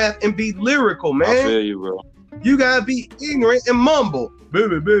mumble rap and be lyrical, man. I feel you, bro. You gotta be ignorant and mumble.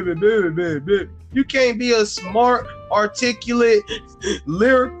 Baby. You can't be a smart, articulate,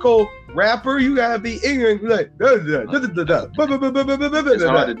 lyrical rapper. You gotta be ignorant. Like, it's hard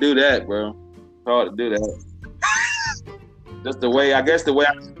to do that, bro. It's hard to do that. Just the way I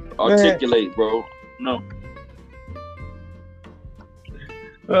articulate, bro. No.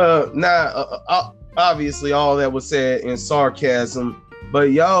 Obviously, all that was said in sarcasm.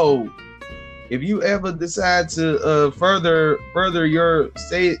 But yo, if you ever decide to further your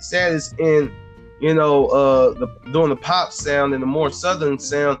status in, doing the pop sound and the more southern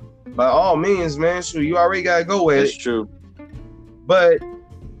sound, by all means, man, sure, you already gotta go with it. It's true. But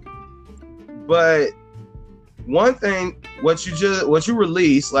one thing, what you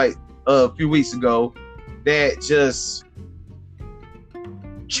released like a few weeks ago, that just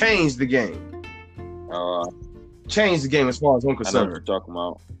changed the game. Changed the game as far as I'm concerned. I know what you're talking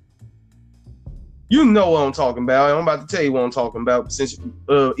about. You know what I'm talking about. I'm about to tell you what I'm talking about, since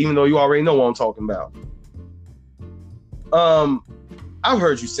even though you already know what I'm talking about. I've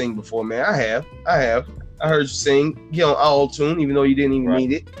heard you sing before, man. I have. I heard you sing, get on auto-tune, even though you didn't even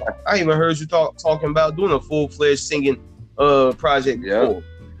need it. I even heard you talking about doing a full-fledged singing project before.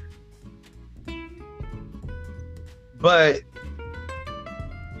 But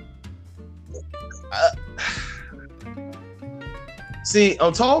see,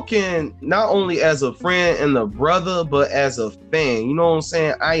 I'm talking not only as a friend and a brother, but as a fan. You know what I'm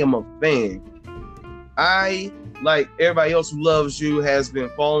saying? I am a fan. I, like everybody else who loves you, has been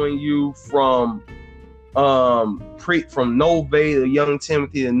following you from Nove to Young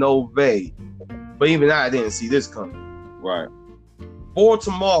Timothy to Nove. But even I didn't see this coming. Right. For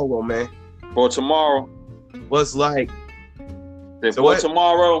Tomorrow, man. For Tomorrow was like.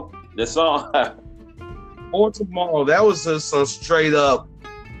 Tomorrow, the song. For Tomorrow, that was just some straight up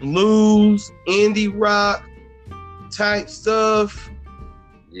blues, indie rock type stuff.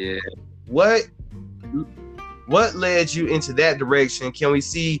 Yeah. What led you into that direction? Can we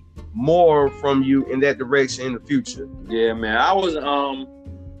see more from you in that direction in the future? Yeah, man. I was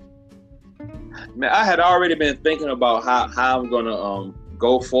I had already been thinking about how I'm gonna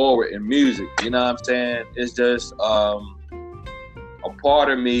go forward in music. You know what I'm saying? It's just a part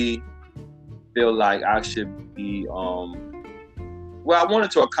of me feel like I should be I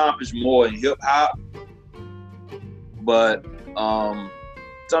wanted to accomplish more in hip hop, but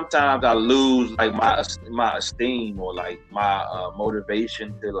sometimes I lose like my esteem or like my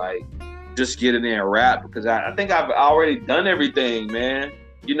motivation to like just get in there and rap, because I think I've already done everything, man.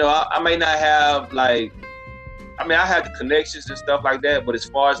 I may not have I have the connections and stuff like that, but as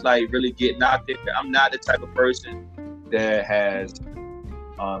far as like really getting out there, I'm not the type of person that has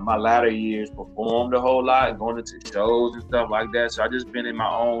my latter years performed a whole lot, going into shows and stuff like that. So I just been in my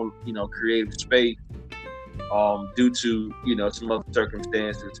own, creative space due to, some other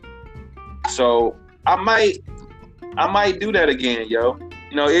circumstances. So I might do that again, yo.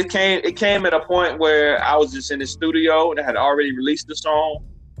 It came at a point where I was just in the studio and I had already released the song,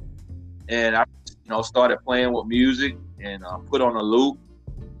 and I, started playing with music and put on a loop,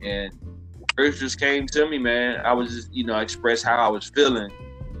 and words just came to me, man. I was just, express how I was feeling.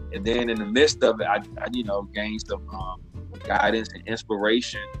 And then in the midst of it, I gained some guidance and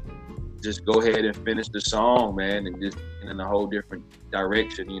inspiration. Just go ahead and finish the song, man, and just in a whole different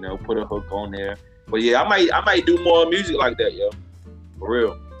direction, put a hook on there. But yeah, I might do more music like that, yo. For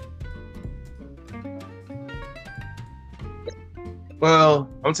real. Well,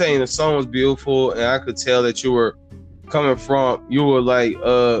 I'm telling you, the song was beautiful, and I could tell that you were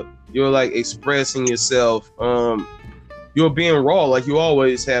expressing yourself. You were being raw, like you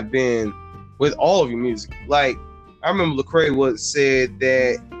always have been with all of your music. Like, I remember Lecrae said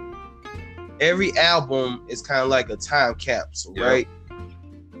that every album is kind of like a time capsule, right?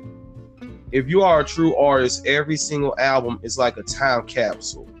 If you are a true artist, every single album is like a time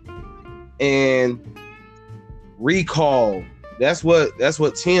capsule. And Recall, that's what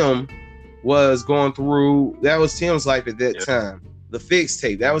Tim was going through. That was Tim's life at that time. The Fix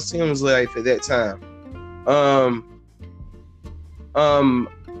Tape, that was Tim's life at that time. From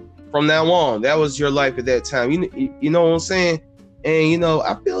now on, that was your life at that time. You know what I'm saying? And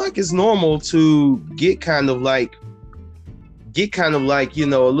I feel like it's normal to get kind of like a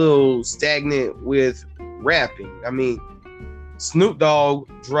little stagnant with rapping. I mean, Snoop Dogg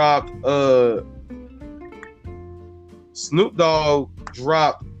dropped the Snoop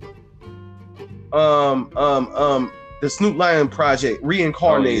Lion Project,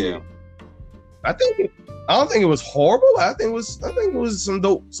 Reincarnated. Oh, yeah. I don't think it was horrible. I think it was some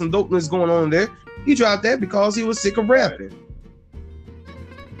dopeness going on there. He dropped that because he was sick of rapping.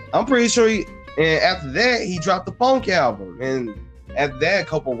 I'm pretty sure and after that he dropped the funk album, and after that a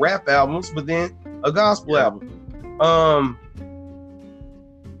couple rap albums, but then a gospel album.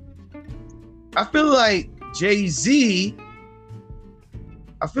 I feel like Jay-Z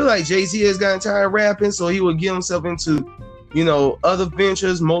has gotten tired of rapping, so he would get himself into, other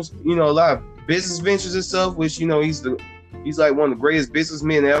ventures, a lot of business ventures and stuff, which, he's like one of the greatest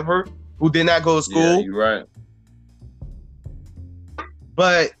businessmen ever who did not go to school. Yeah, you're right.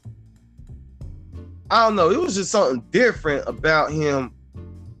 But I don't know, it was just something different about him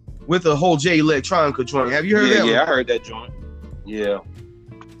with the whole Jay Electronica joint. Have you heard that? Yeah, I heard that joint. Yeah.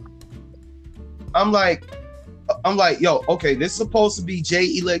 I'm like, yo, okay, this is supposed to be Jay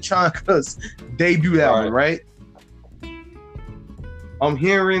Electronica's debut album, right? I'm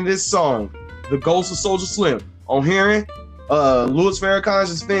hearing this song, The Ghost of Soulja Slim. I'm hearing Louis Farrakhan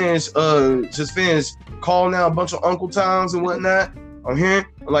just finished calling out a bunch of Uncle Toms and whatnot. I'm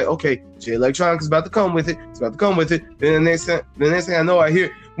like, okay, Jay Electronica's about to come with it. Then the next thing I know, I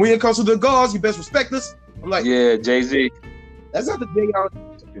hear, when it comes to the gods, you best respect us. I'm like, yeah, Jay-Z. That's not the Jay.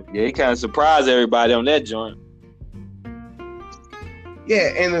 Yeah, he kind of surprised everybody on that joint.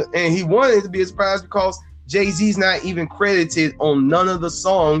 Yeah, and he wanted it to be a surprise because Jay-Z's not even credited on none of the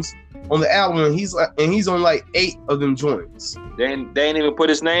songs on the album, and he's on like 8 of them joints. They ain't even put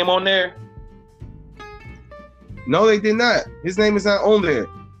his name on there? No, they did not. His name is not on there,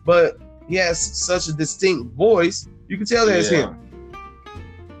 but he has such a distinct voice. You can tell that it's him.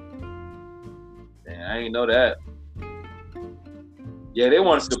 Man, I didn't know that. Yeah, they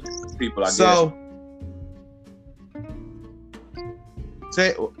want to support people, I guess.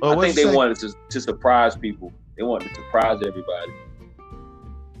 I think they wanted to surprise people. They wanted to surprise everybody.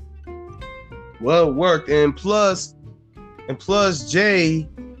 Well, it worked, and plus Jay,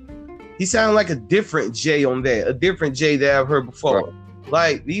 he sounded like a different Jay on that, a different Jay that I've heard before. Right.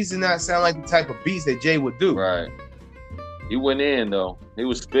 Like, these did not sound like the type of beats that Jay would do. Right. He went in though. He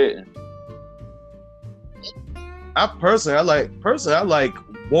was spitting. I like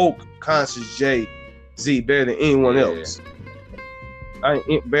woke conscious Jay-Z better than anyone else. I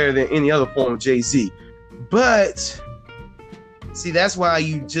ain't better than any other form of Jay-Z. But see, that's why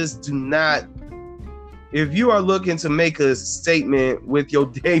you just do not. If you are looking to make a statement with your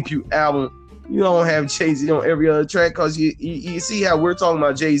debut album, you don't have Jay-Z on every other track, because you see how we're talking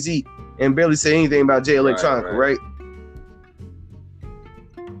about Jay-Z and barely say anything about Jay Electronica, right?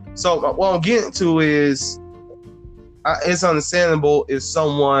 So what I'm getting to is, it's understandable if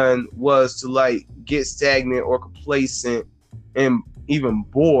someone was to like get stagnant or complacent and even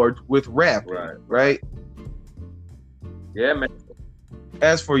bored with rap, right? Yeah, man.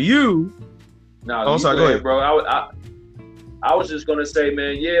 As for you, no, sorry, go ahead, bro. I was just gonna say,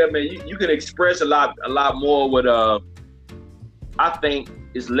 man. Yeah, man. You can express a lot more with I think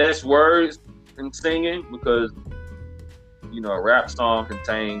it's less words than singing, because a rap song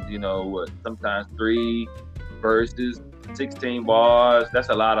contains sometimes 3 verses, 16 bars. That's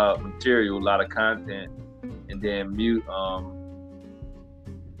a lot of material, a lot of content, and then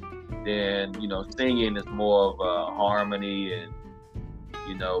singing is more of a harmony and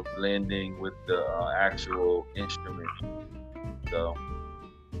blending with the actual instrument. So,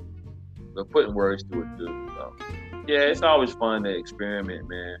 but putting words to it too. So, yeah, it's always fun to experiment,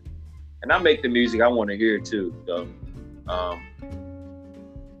 man. And I make the music I want to hear too. So,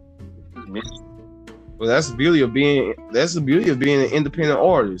 well, that's the beauty of being an independent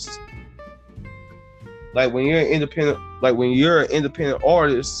artist. Like when you're an independent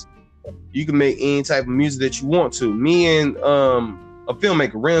artist, you can make any type of music that you want to. Me and a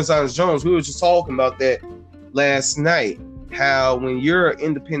filmmaker, Renaissance Jones, we were just talking about that last night. How when you're an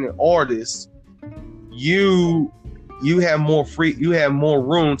independent artist, you have more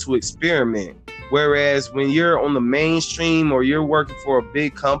room to experiment. Whereas when you're on the mainstream or you're working for a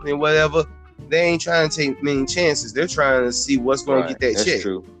big company or whatever, they ain't trying to take many chances. They're trying to see what's going to get that check.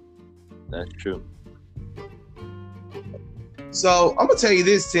 That's true. So I'm gonna tell you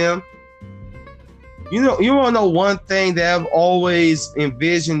this, Tim. You want to know one thing that I've always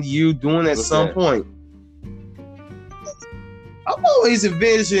envisioned you doing at some point? I've always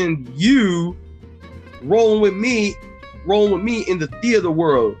envisioned you rolling with me in the theater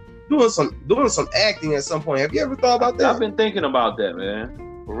world, doing some acting at some point. Have you ever thought about that? I've been thinking about that,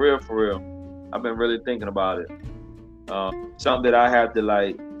 man. For real. I've been really thinking about it. Something that I have to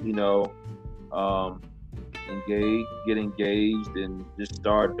get engaged and just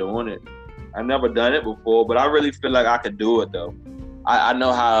start doing it. I've never done it before, but I really feel like I could do it though. I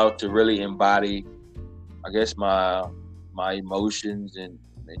know how to really embody, I guess, my emotions and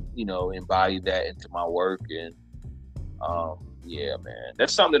embody that into my work. And yeah, man,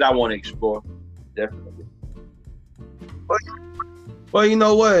 that's something that I want to explore, definitely. Well, you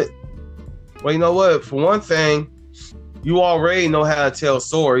know what? For one thing, you already know how to tell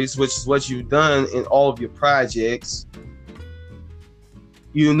stories, which is what you've done in all of your projects.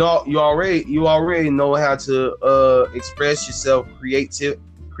 You already know how to express yourself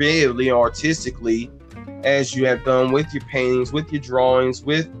creatively and artistically, as you have done with your paintings, with your drawings,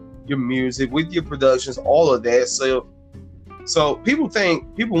 with your music, with your productions, all of that. So people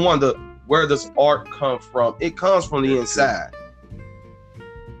wonder, where does art come from? It comes from the inside.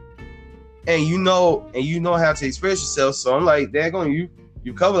 And you know how to express yourself. So I'm like, daggone,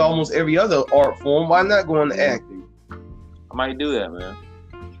 you covered almost every other art form. Why not go into acting? I might do that, man.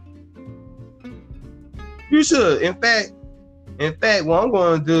 You should. In fact, what I'm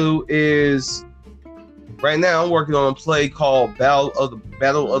going to do is, right now I'm working on a play called Battle of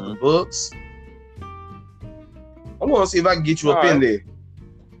the Books. I'm going to see if I can get you up in there.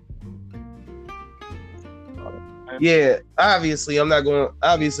 Yeah, obviously I'm not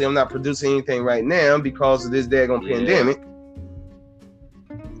producing anything right now because of this daggone pandemic.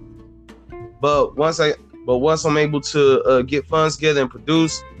 But once I'm able to get funds together and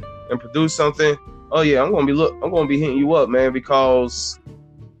produce something, oh yeah, I'm gonna be hitting you up, man, because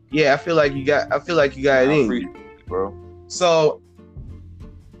yeah, I feel like you got it in you, bro. So,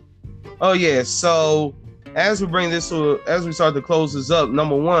 oh yeah, so as we start to close this up,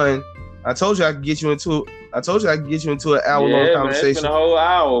 number one, I told you I could get you into an hour-long conversation. Man, it's been a whole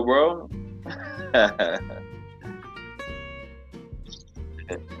hour, bro.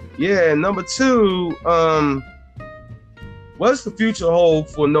 Yeah, number two, what's the future hold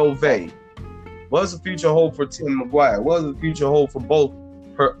for Nove? What's the future hold for Tim McGuire? What's the future hold for both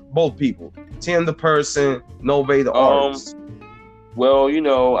people? Tim the person, Nove the artist. Well,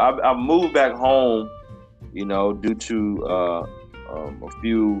 I moved back home, due to a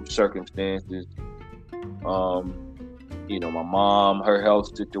few circumstances. My mom, her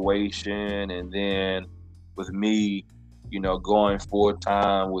health situation, and then with me, going full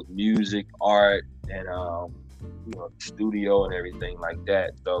time with music, art, and studio and everything like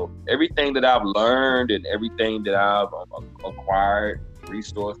that. So everything that I've learned and everything that I've acquired,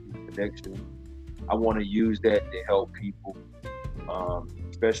 resources, connections, I want to use that to help people,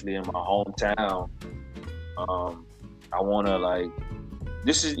 especially in my hometown. I want to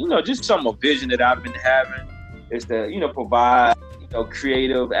this is, just a vision that I've been having is to, provide,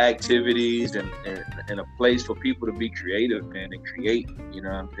 creative activities and a place for people to be creative, man, and create, you know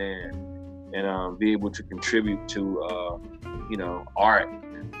what I'm saying? And be able to contribute to, art,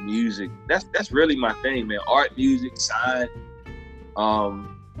 music. That's really my thing, man. Art, music, sign. The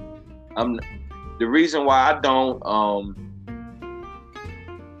reason why I don't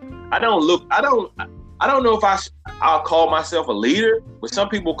know if I'll call myself a leader, but some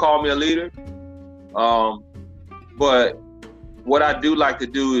people call me a leader. But what I do like to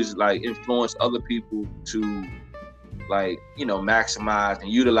do is influence other people to maximize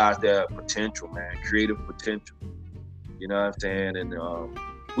and utilize their potential, man, creative potential. You know what I'm saying? And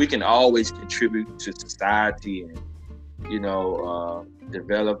we can always contribute to society and,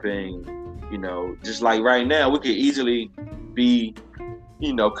 developing, just like right now, we could easily be,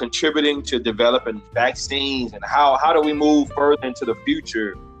 contributing to developing vaccines and how do we move further into the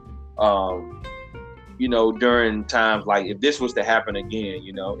future, during times like if this was to happen again,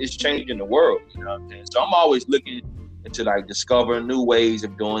 it's changing the world, you know what I'm saying? So I'm always looking into discovering new ways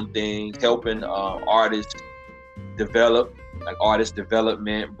of doing things, helping artists develop, artist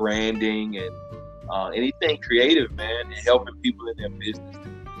development, branding, and anything creative, man, and helping people in their business,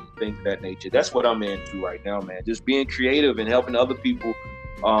 things of that nature. That's what I'm into right now, man. Just being creative and helping other people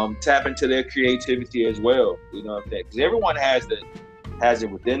tap into their creativity as well. You know what I'm saying? Because everyone has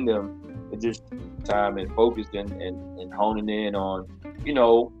it within them. It's just time and focus and honing in on,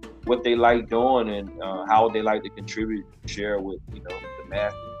 what they like doing and how they like to contribute, share with, the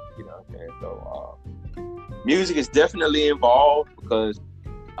masses. You know what I'm saying? So music is definitely involved because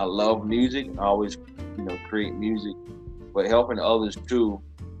I love music. I always, create music, but helping others too.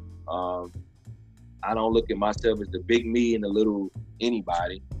 I don't look at myself as the big me and the little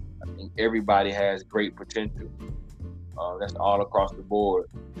anybody. I think everybody has great potential. That's all across the board.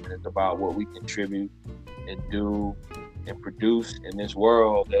 And it's about what we contribute and do and produce in this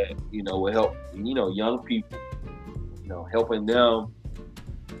world that, will help, young people, helping them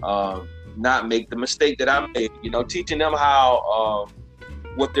not make the mistake that I made, teaching them how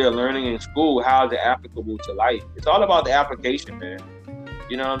what they're learning in school, how is it applicable to life. It's all about the application, man.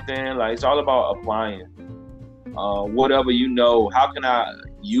 You know what I'm saying? Like, it's all about applying whatever how can I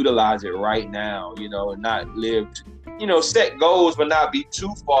utilize it right now, and not live, set goals, but not be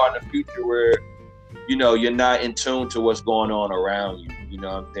too far in the future where, you're not in tune to what's going on around you. You know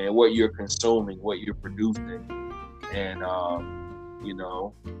what I'm saying? What you're consuming, what you're producing. And,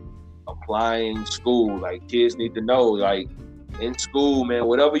 applying school. Like, kids need to know, like, in school, man,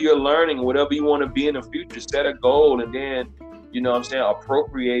 whatever you're learning, whatever you want to be in the future, set a goal and then,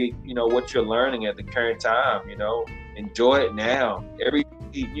 appropriate, what you're learning at the current time, enjoy it now.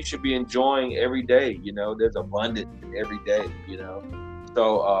 You should be enjoying every day, there's abundance in every day,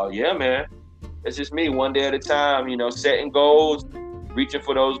 So, yeah, man, it's just me one day at a time, setting goals, reaching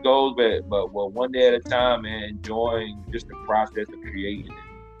for those goals, but one day at a time, man, enjoying just the process of creating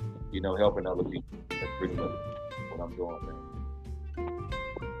it, helping other people. That's pretty much what I'm doing, man.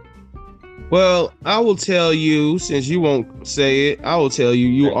 Well, I will tell you, since you won't say it, I will tell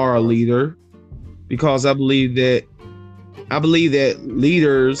you are a leader, because I believe that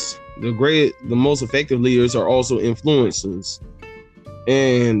leaders, the most effective leaders, are also influencers.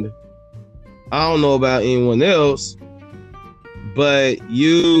 And I don't know about anyone else, but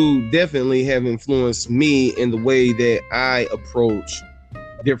you definitely have influenced me in the way that I approach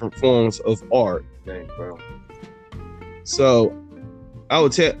different forms of art. Thanks, bro. So I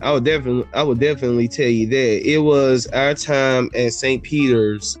would definitely tell you that it was our time at St.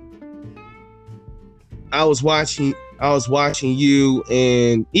 Peter's. I was watching you,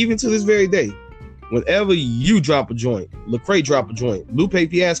 and even to this very day, whenever you drop a joint, Lecrae drop a joint, Lupe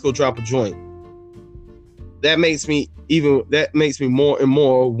Fiasco drop a joint, that makes me more and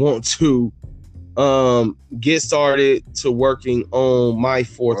more want to get started to working on my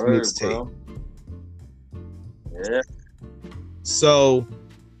fourth mixtape. Yeah. So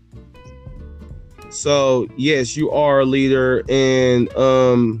yes, you are a leader, and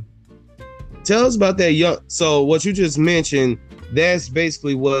tell us about that so what you just mentioned, that's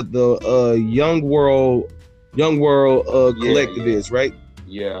basically what the Young World Collective is, right?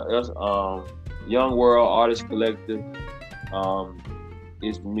 Yeah, that's Young World Artist Collective.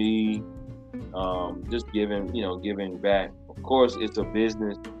 It's me just giving back. Of course, it's a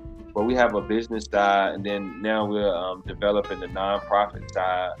business, but we have a business side, and then now we're developing the nonprofit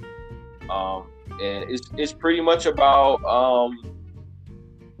side. And it's pretty much about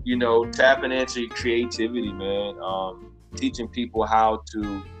tapping into creativity, man. Teaching people how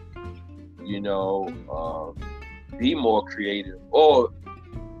to be more creative, or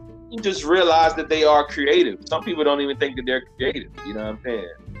you just realize that they are creative. Some people don't even think that they're creative, you know what I'm saying?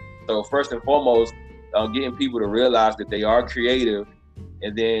 So first and foremost, getting people to realize that they are creative,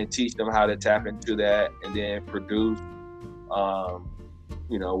 and then teach them how to tap into that, and then produce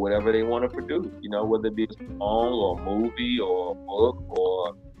whatever they want to produce, whether it be a song or a movie or a book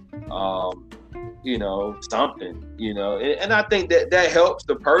or something, and I think that helps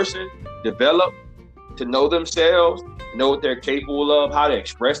the person develop, to know themselves, know what they're capable of, how to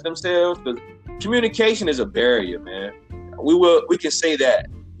express themselves, because communication is a barrier, man. We can say that,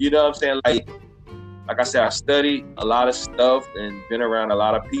 you know what I'm saying? Like I said, I studied a lot of stuff and been around a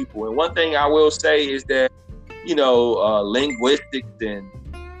lot of people, and one thing I will say is that linguistics and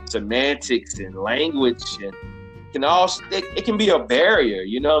semantics and language and it can be a barrier,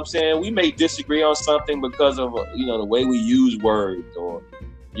 you know what I'm saying? We may disagree on something because of the way we use words, or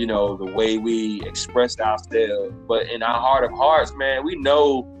the way we express ourselves, but in our heart of hearts, man, we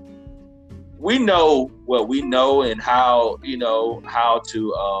know what we know, and how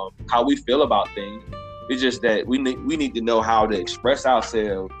how we feel about things. It's just that we need to know how to express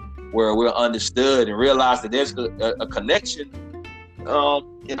ourselves where we're understood, and realize that there's a connection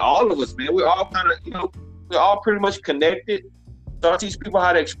in all of us, man. We're all kind of, we're all pretty much connected. So I teach people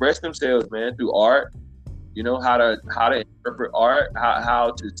how to express themselves, man, through art. How to interpret art,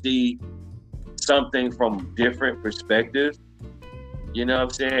 how to see something from different perspectives. You know what I'm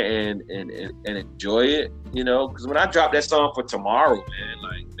saying? And enjoy it. Because when I dropped that song for Tomorrow, man,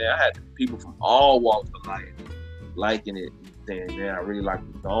 I had people from all walks of life liking it, saying, man, I really like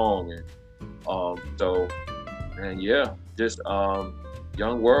the song. And so, man, yeah, just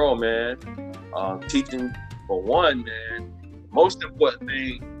Young World, man. Teaching, for one, man, most important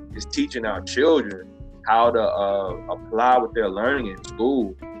thing is teaching our children how to apply what they're learning in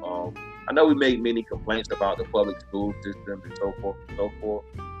school. I know we make many complaints about the public school system and so forth and so forth.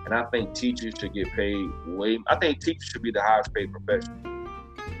 And I think teachers should get paid I think teachers should be the highest paid profession.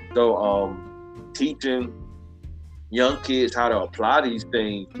 So teaching young kids how to apply these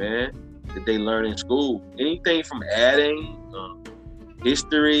things, man, that they learn in school. Anything from adding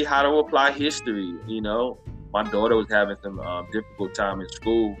history, how to apply history. You know, my daughter was having some difficult time in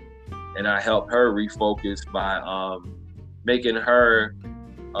school, and I helped her refocus by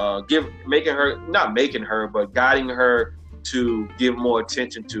guiding her to give more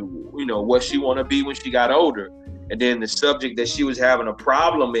attention to, you know, what she want to be when she got older. And then the subject that she was having a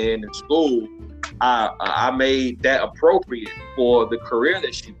problem in school, I made that appropriate for the career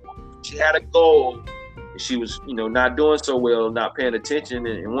that she wanted. She had a goal, and she was, you know, not doing so well, not paying attention.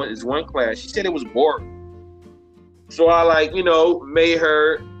 And in one class, she said it was boring. So I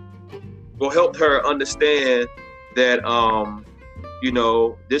helped her understand that, you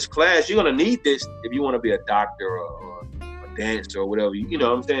know, this class, you're going to need this if you want to be a doctor or a dancer or whatever. You know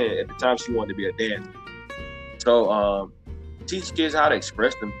what I'm saying? At the time, she wanted to be a dancer. So teach kids how to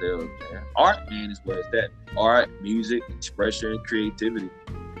express themselves, man. Art, man, is where it's at. Art, music, expression, creativity.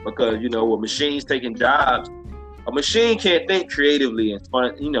 Because, you know, with machines taking jobs, a machine can't think creatively and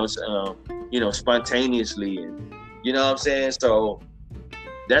spontaneously, and you know what I'm saying. So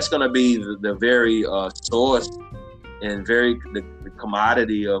that's gonna be the very source and the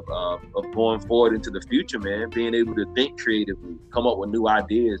commodity of going forward into the future, man. Being able to think creatively, come up with new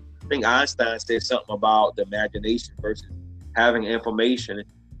ideas. I think Einstein said something about the imagination versus having information.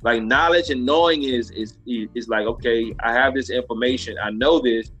 Like knowledge and knowing is like, okay, I have this information, I know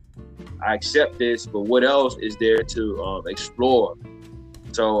this, I accept this, but what else is there to explore?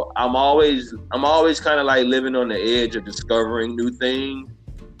 So I'm always kind of like living on the edge of discovering new things,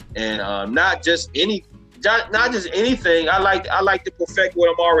 and not just anything. I like to perfect what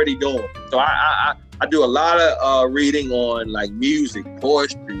I'm already doing. So I do a lot of reading on like music,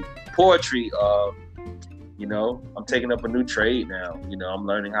 poetry. You know, I'm taking up a new trade now. You know, I'm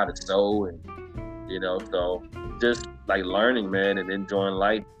learning how to sew, and you know, so just like learning, man, and enjoying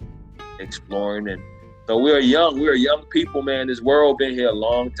life, exploring. And so we're young people, man. This world been here a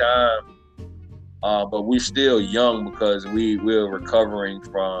long time, but we're still young because we're recovering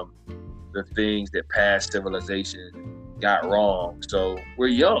from the things that past civilizations got wrong. So we're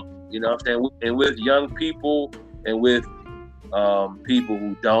young, you know what I'm saying? And with young people and with people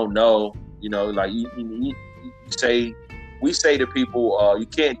who don't know, you know, like we say to people, you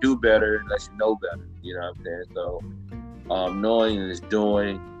can't do better unless you know better, you know what I'm saying? So knowing is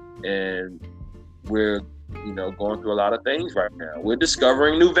doing, and we're, you know, going through a lot of things right now. We're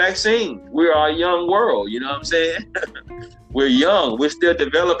discovering new vaccines. We're a young world, you know what I'm saying? We're young. We're still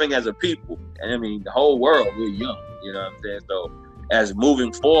developing as a people. I mean, the whole world, we're young, you know what I'm saying? So as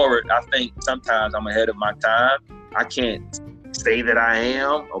moving forward, I think sometimes I'm ahead of my time. I can't say that I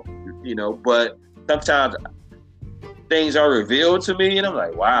am, you know, but sometimes things are revealed to me and I'm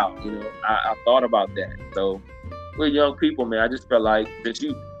like, wow, you know, I thought about that. So we're young people, man. I just felt like, since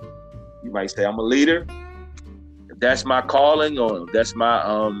you might say I'm a leader, if that's my calling, or if that's my,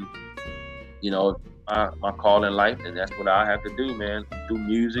 you know, my call in life, and that's what I have to do, man. Do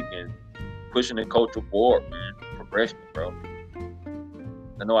music and pushing the culture forward, man. Progression, bro.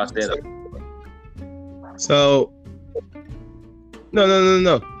 I know I said it. So,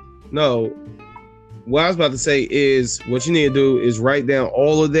 no. What I was about to say is, what you need to do is write down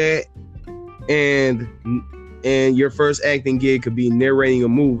all of that, and your first acting gig could be narrating a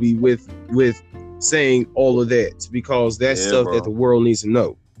movie with saying all of that, because that's stuff, bro, that the world needs to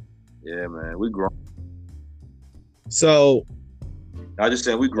know. Yeah, man, we grow. So I just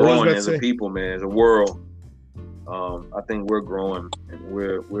said we growing as a people, man, as a world. I think we're growing and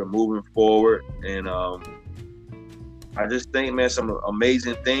we're moving forward, and I just think, man, some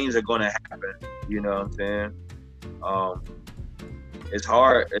amazing things are going to happen. You know what I'm saying? It's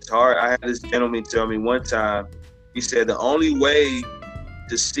hard. I had this gentleman tell me one time. He said the only way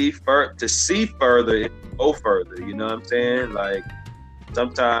to see further is to go further. You know what I'm saying? Like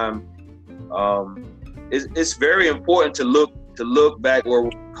sometimes it's very important to look back where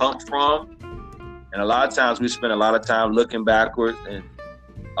we come from, and a lot of times we spend a lot of time looking backwards, and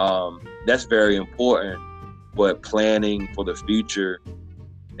that's very important. But planning for the future,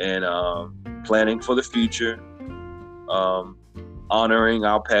 and honoring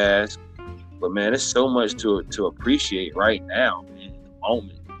our past. But man, there's so much to appreciate right now, in the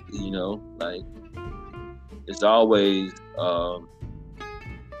moment. You know, like it's always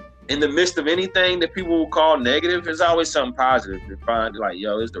in the midst of anything that people will call negative, there's always something positive to find. Like,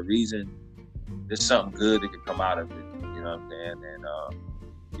 yo, it's the reason. There's something good that can come out of it. You know what I'm saying? And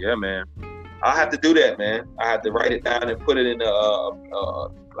yeah, man, I'll have to do that, man. I have to write it down and put it in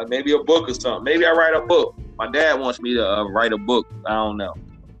like maybe a book or something. Maybe I write a book. My dad wants me to write a book. I don't know.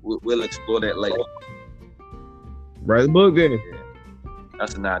 We'll explore that later. Write a book, then. Yeah.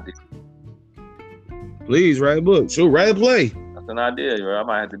 That's an idea. Please write a book. Sure, write a play. That's an idea, bro. I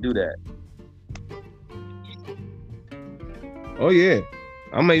might have to do that. Oh yeah,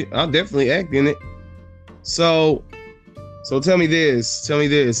 I'll definitely act in it. So tell me this.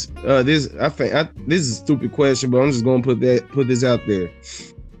 This I think this is a stupid question, but I'm just gonna put this out there.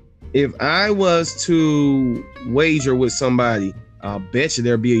 If I was to wager with somebody, I'll bet you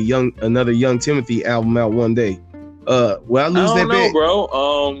there'll be another Young Timothy album out one day. Will I lose that bet?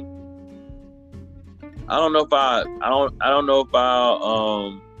 I don't know, bro. I don't know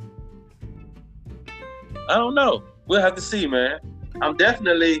know. We'll have to see, man. I'm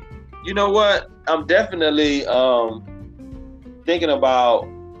definitely, you know what? I'm definitely thinking about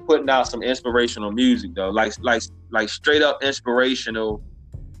putting out some inspirational music though, like straight up inspirational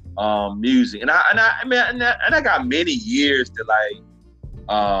music. And I got many years to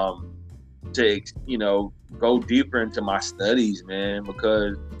go deeper into my studies, man,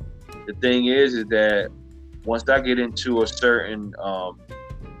 because the thing is that once I get into a certain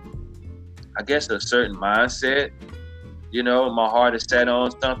certain mindset, you know, my heart is set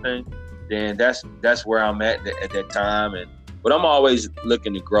on something, then that's where I'm at that time. But I'm always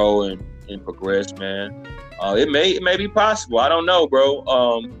looking to grow and progress, man. It may be possible. I don't know, bro.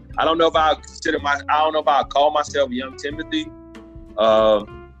 I don't know if I call myself Young Timothy. And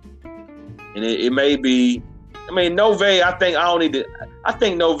it may be. I mean, Nove. I think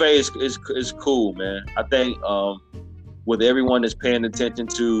Nove is cool, man. I think with everyone that's paying attention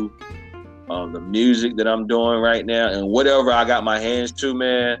to the music that I'm doing right now and whatever I got my hands to,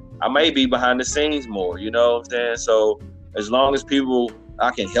 man, I may be behind the scenes more. You know what I'm saying? So as long as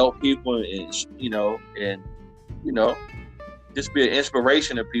I can help people and just be an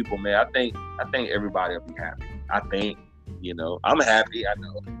inspiration to people, man. I think everybody will be happy. I think, I'm happy. I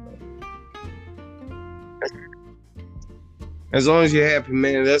know. As long as you're happy,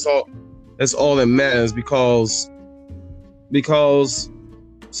 man, that's all that matters, because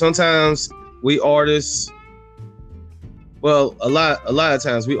sometimes we artists, well, a lot of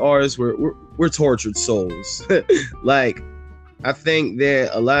times we artists, we're tortured souls. Like, I think that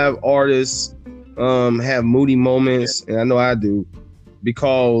a lot of artists have moody moments, and I know I do,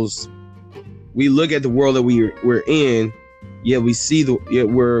 because we look at the world that we're in, yet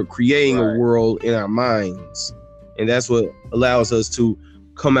we're creating a world in our minds. And that's what allows us to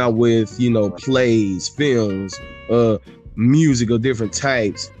come out with, plays, films, music of different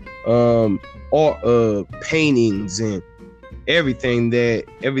types, art, paintings, and everything that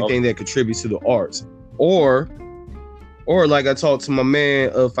contributes to the arts. Or like I talked to my man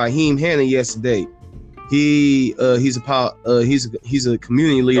Fahim Hanna yesterday. He's a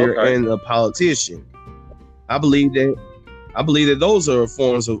community leader and a politician. I believe that those are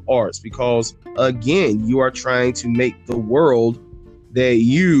forms of arts, because again, you are trying to make the world that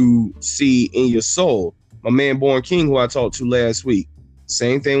you see in your soul. My man Born King, who I talked to last week,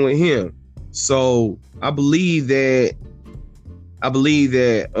 same thing with him. So I believe that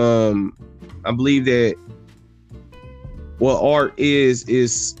what art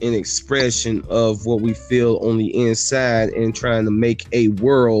is an expression of what we feel on the inside, and trying to make a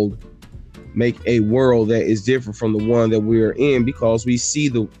world that is different from the one that we're in, because we see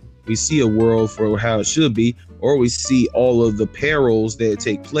a world for how it should be, or we see all of the perils that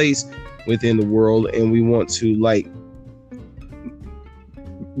take place within the world, and we want to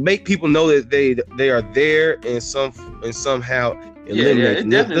make people know that they are there and somehow eliminate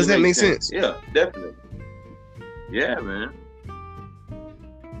them. Does that make sense? Yeah, definitely. Yeah, man.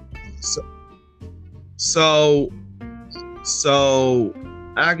 So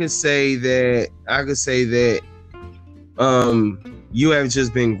I could say that you have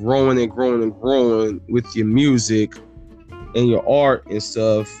just been growing and growing and growing with your music and your art and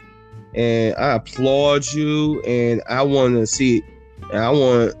stuff, and I applaud you, and I want to see it, and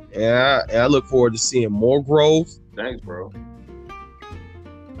I look forward to seeing more growth. Thanks, bro.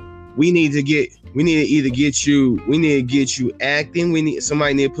 We need to get you acting.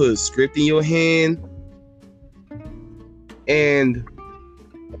 Somebody need to put a script in your hand, and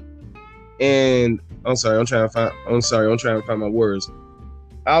I'm sorry, I'm trying to find my words.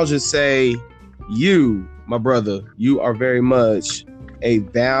 I'll just say, you, my brother, you are very much a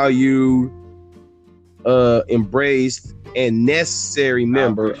valued embraced and necessary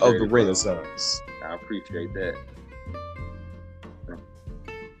member of the it, Renaissance. I appreciate that.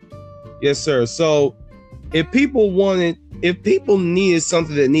 Yes, sir. So if people needed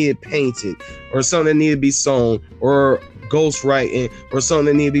something that needed painted, or something that needed to be sewn, or ghost writing, or something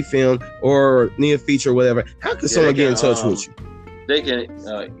that needed to be filmed, or need a feature, or whatever, how can someone get in touch with you? They can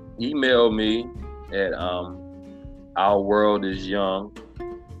email me at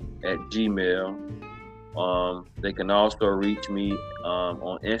ourworldisyoung@gmail. They can also reach me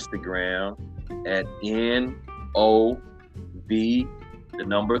on Instagram at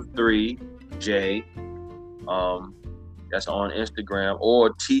NOV3J. That's on Instagram,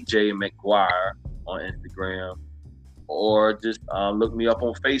 or TJ McGuire on Instagram, or just look me up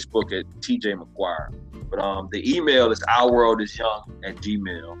on Facebook at TJ McGuire. But the email is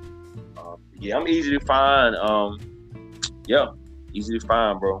ourworldisyoung@gmail. Yeah, I'm easy to find. Easy to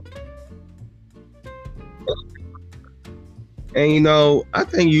find, bro. And I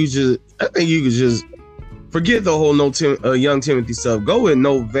think you could just forget the whole Young Timothy stuff. Go with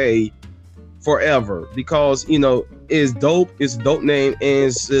Nove forever, because it's dope. It's a dope name, and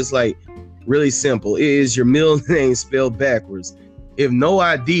it's just like really simple. It is your middle name spelled backwards. If No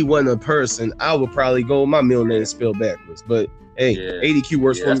ID wasn't a person, I would probably go with my middle name spelled backwards. But hey, yeah. ADQ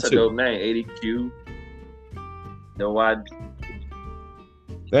works for me too. That's a dope name, ADQ. No ID.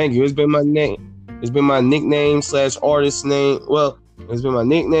 Thank you. It's been my name. It's been my nickname / artist name. Well, it's been my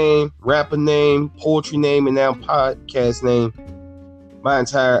nickname, rapper name, poetry name, and now podcast name. My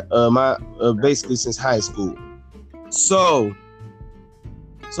entire basically since high school. So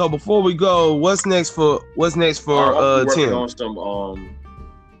before we go, what's next for Tim? On some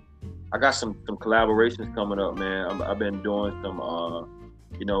I got some collaborations coming up, man. I've been doing some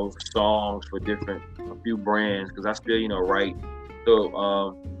songs for a few brands, because I still write.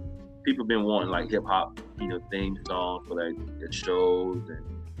 So people been wanting like hip hop theme songs for like their shows and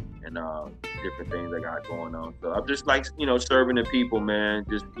different things I got going on. So I'm just like serving the people, man.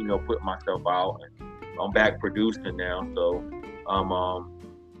 Just putting myself out, and I'm back producing now. So I'm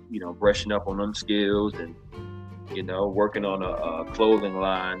brushing up on them skills, and working on a clothing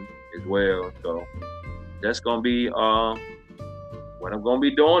line as well. So that's gonna be what I'm gonna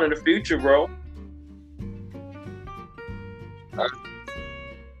be doing in the future, bro.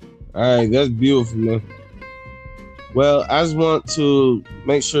 All right, that's beautiful, man. Well, I just want to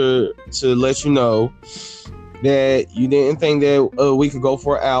make sure to let you know that you didn't think that we could go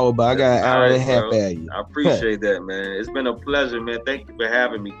for an hour, but I got an hour and a half at you. I appreciate that, man. It's been a pleasure, man. Thank you for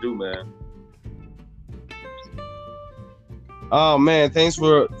having me too, man. Oh man, thanks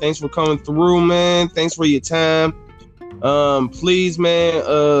for coming through, man. Thanks for your time. Please,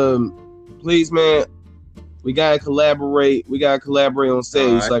 man. We gotta collaborate. We gotta collaborate on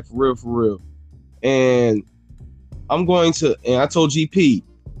stage, right. Like for real. And I told GP,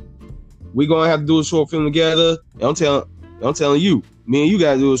 we're gonna have to do a short film together. And I'm telling you, me and you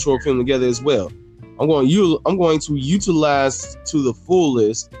gotta do a short film together as well. I'm going to utilize to the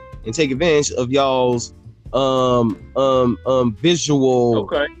fullest and take advantage of y'all's visual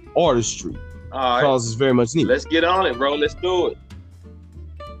artistry. All right. Because it's very much needed. Let's get on it, bro. Let's do it.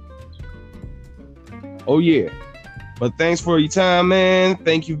 Oh yeah. But thanks for your time, man.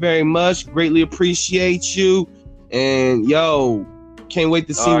 Thank you very much. Greatly appreciate you. And can't wait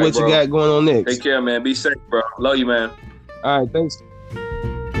to see what you got going on next. Take care, man. Be safe, bro. Love you, man. All right, thanks.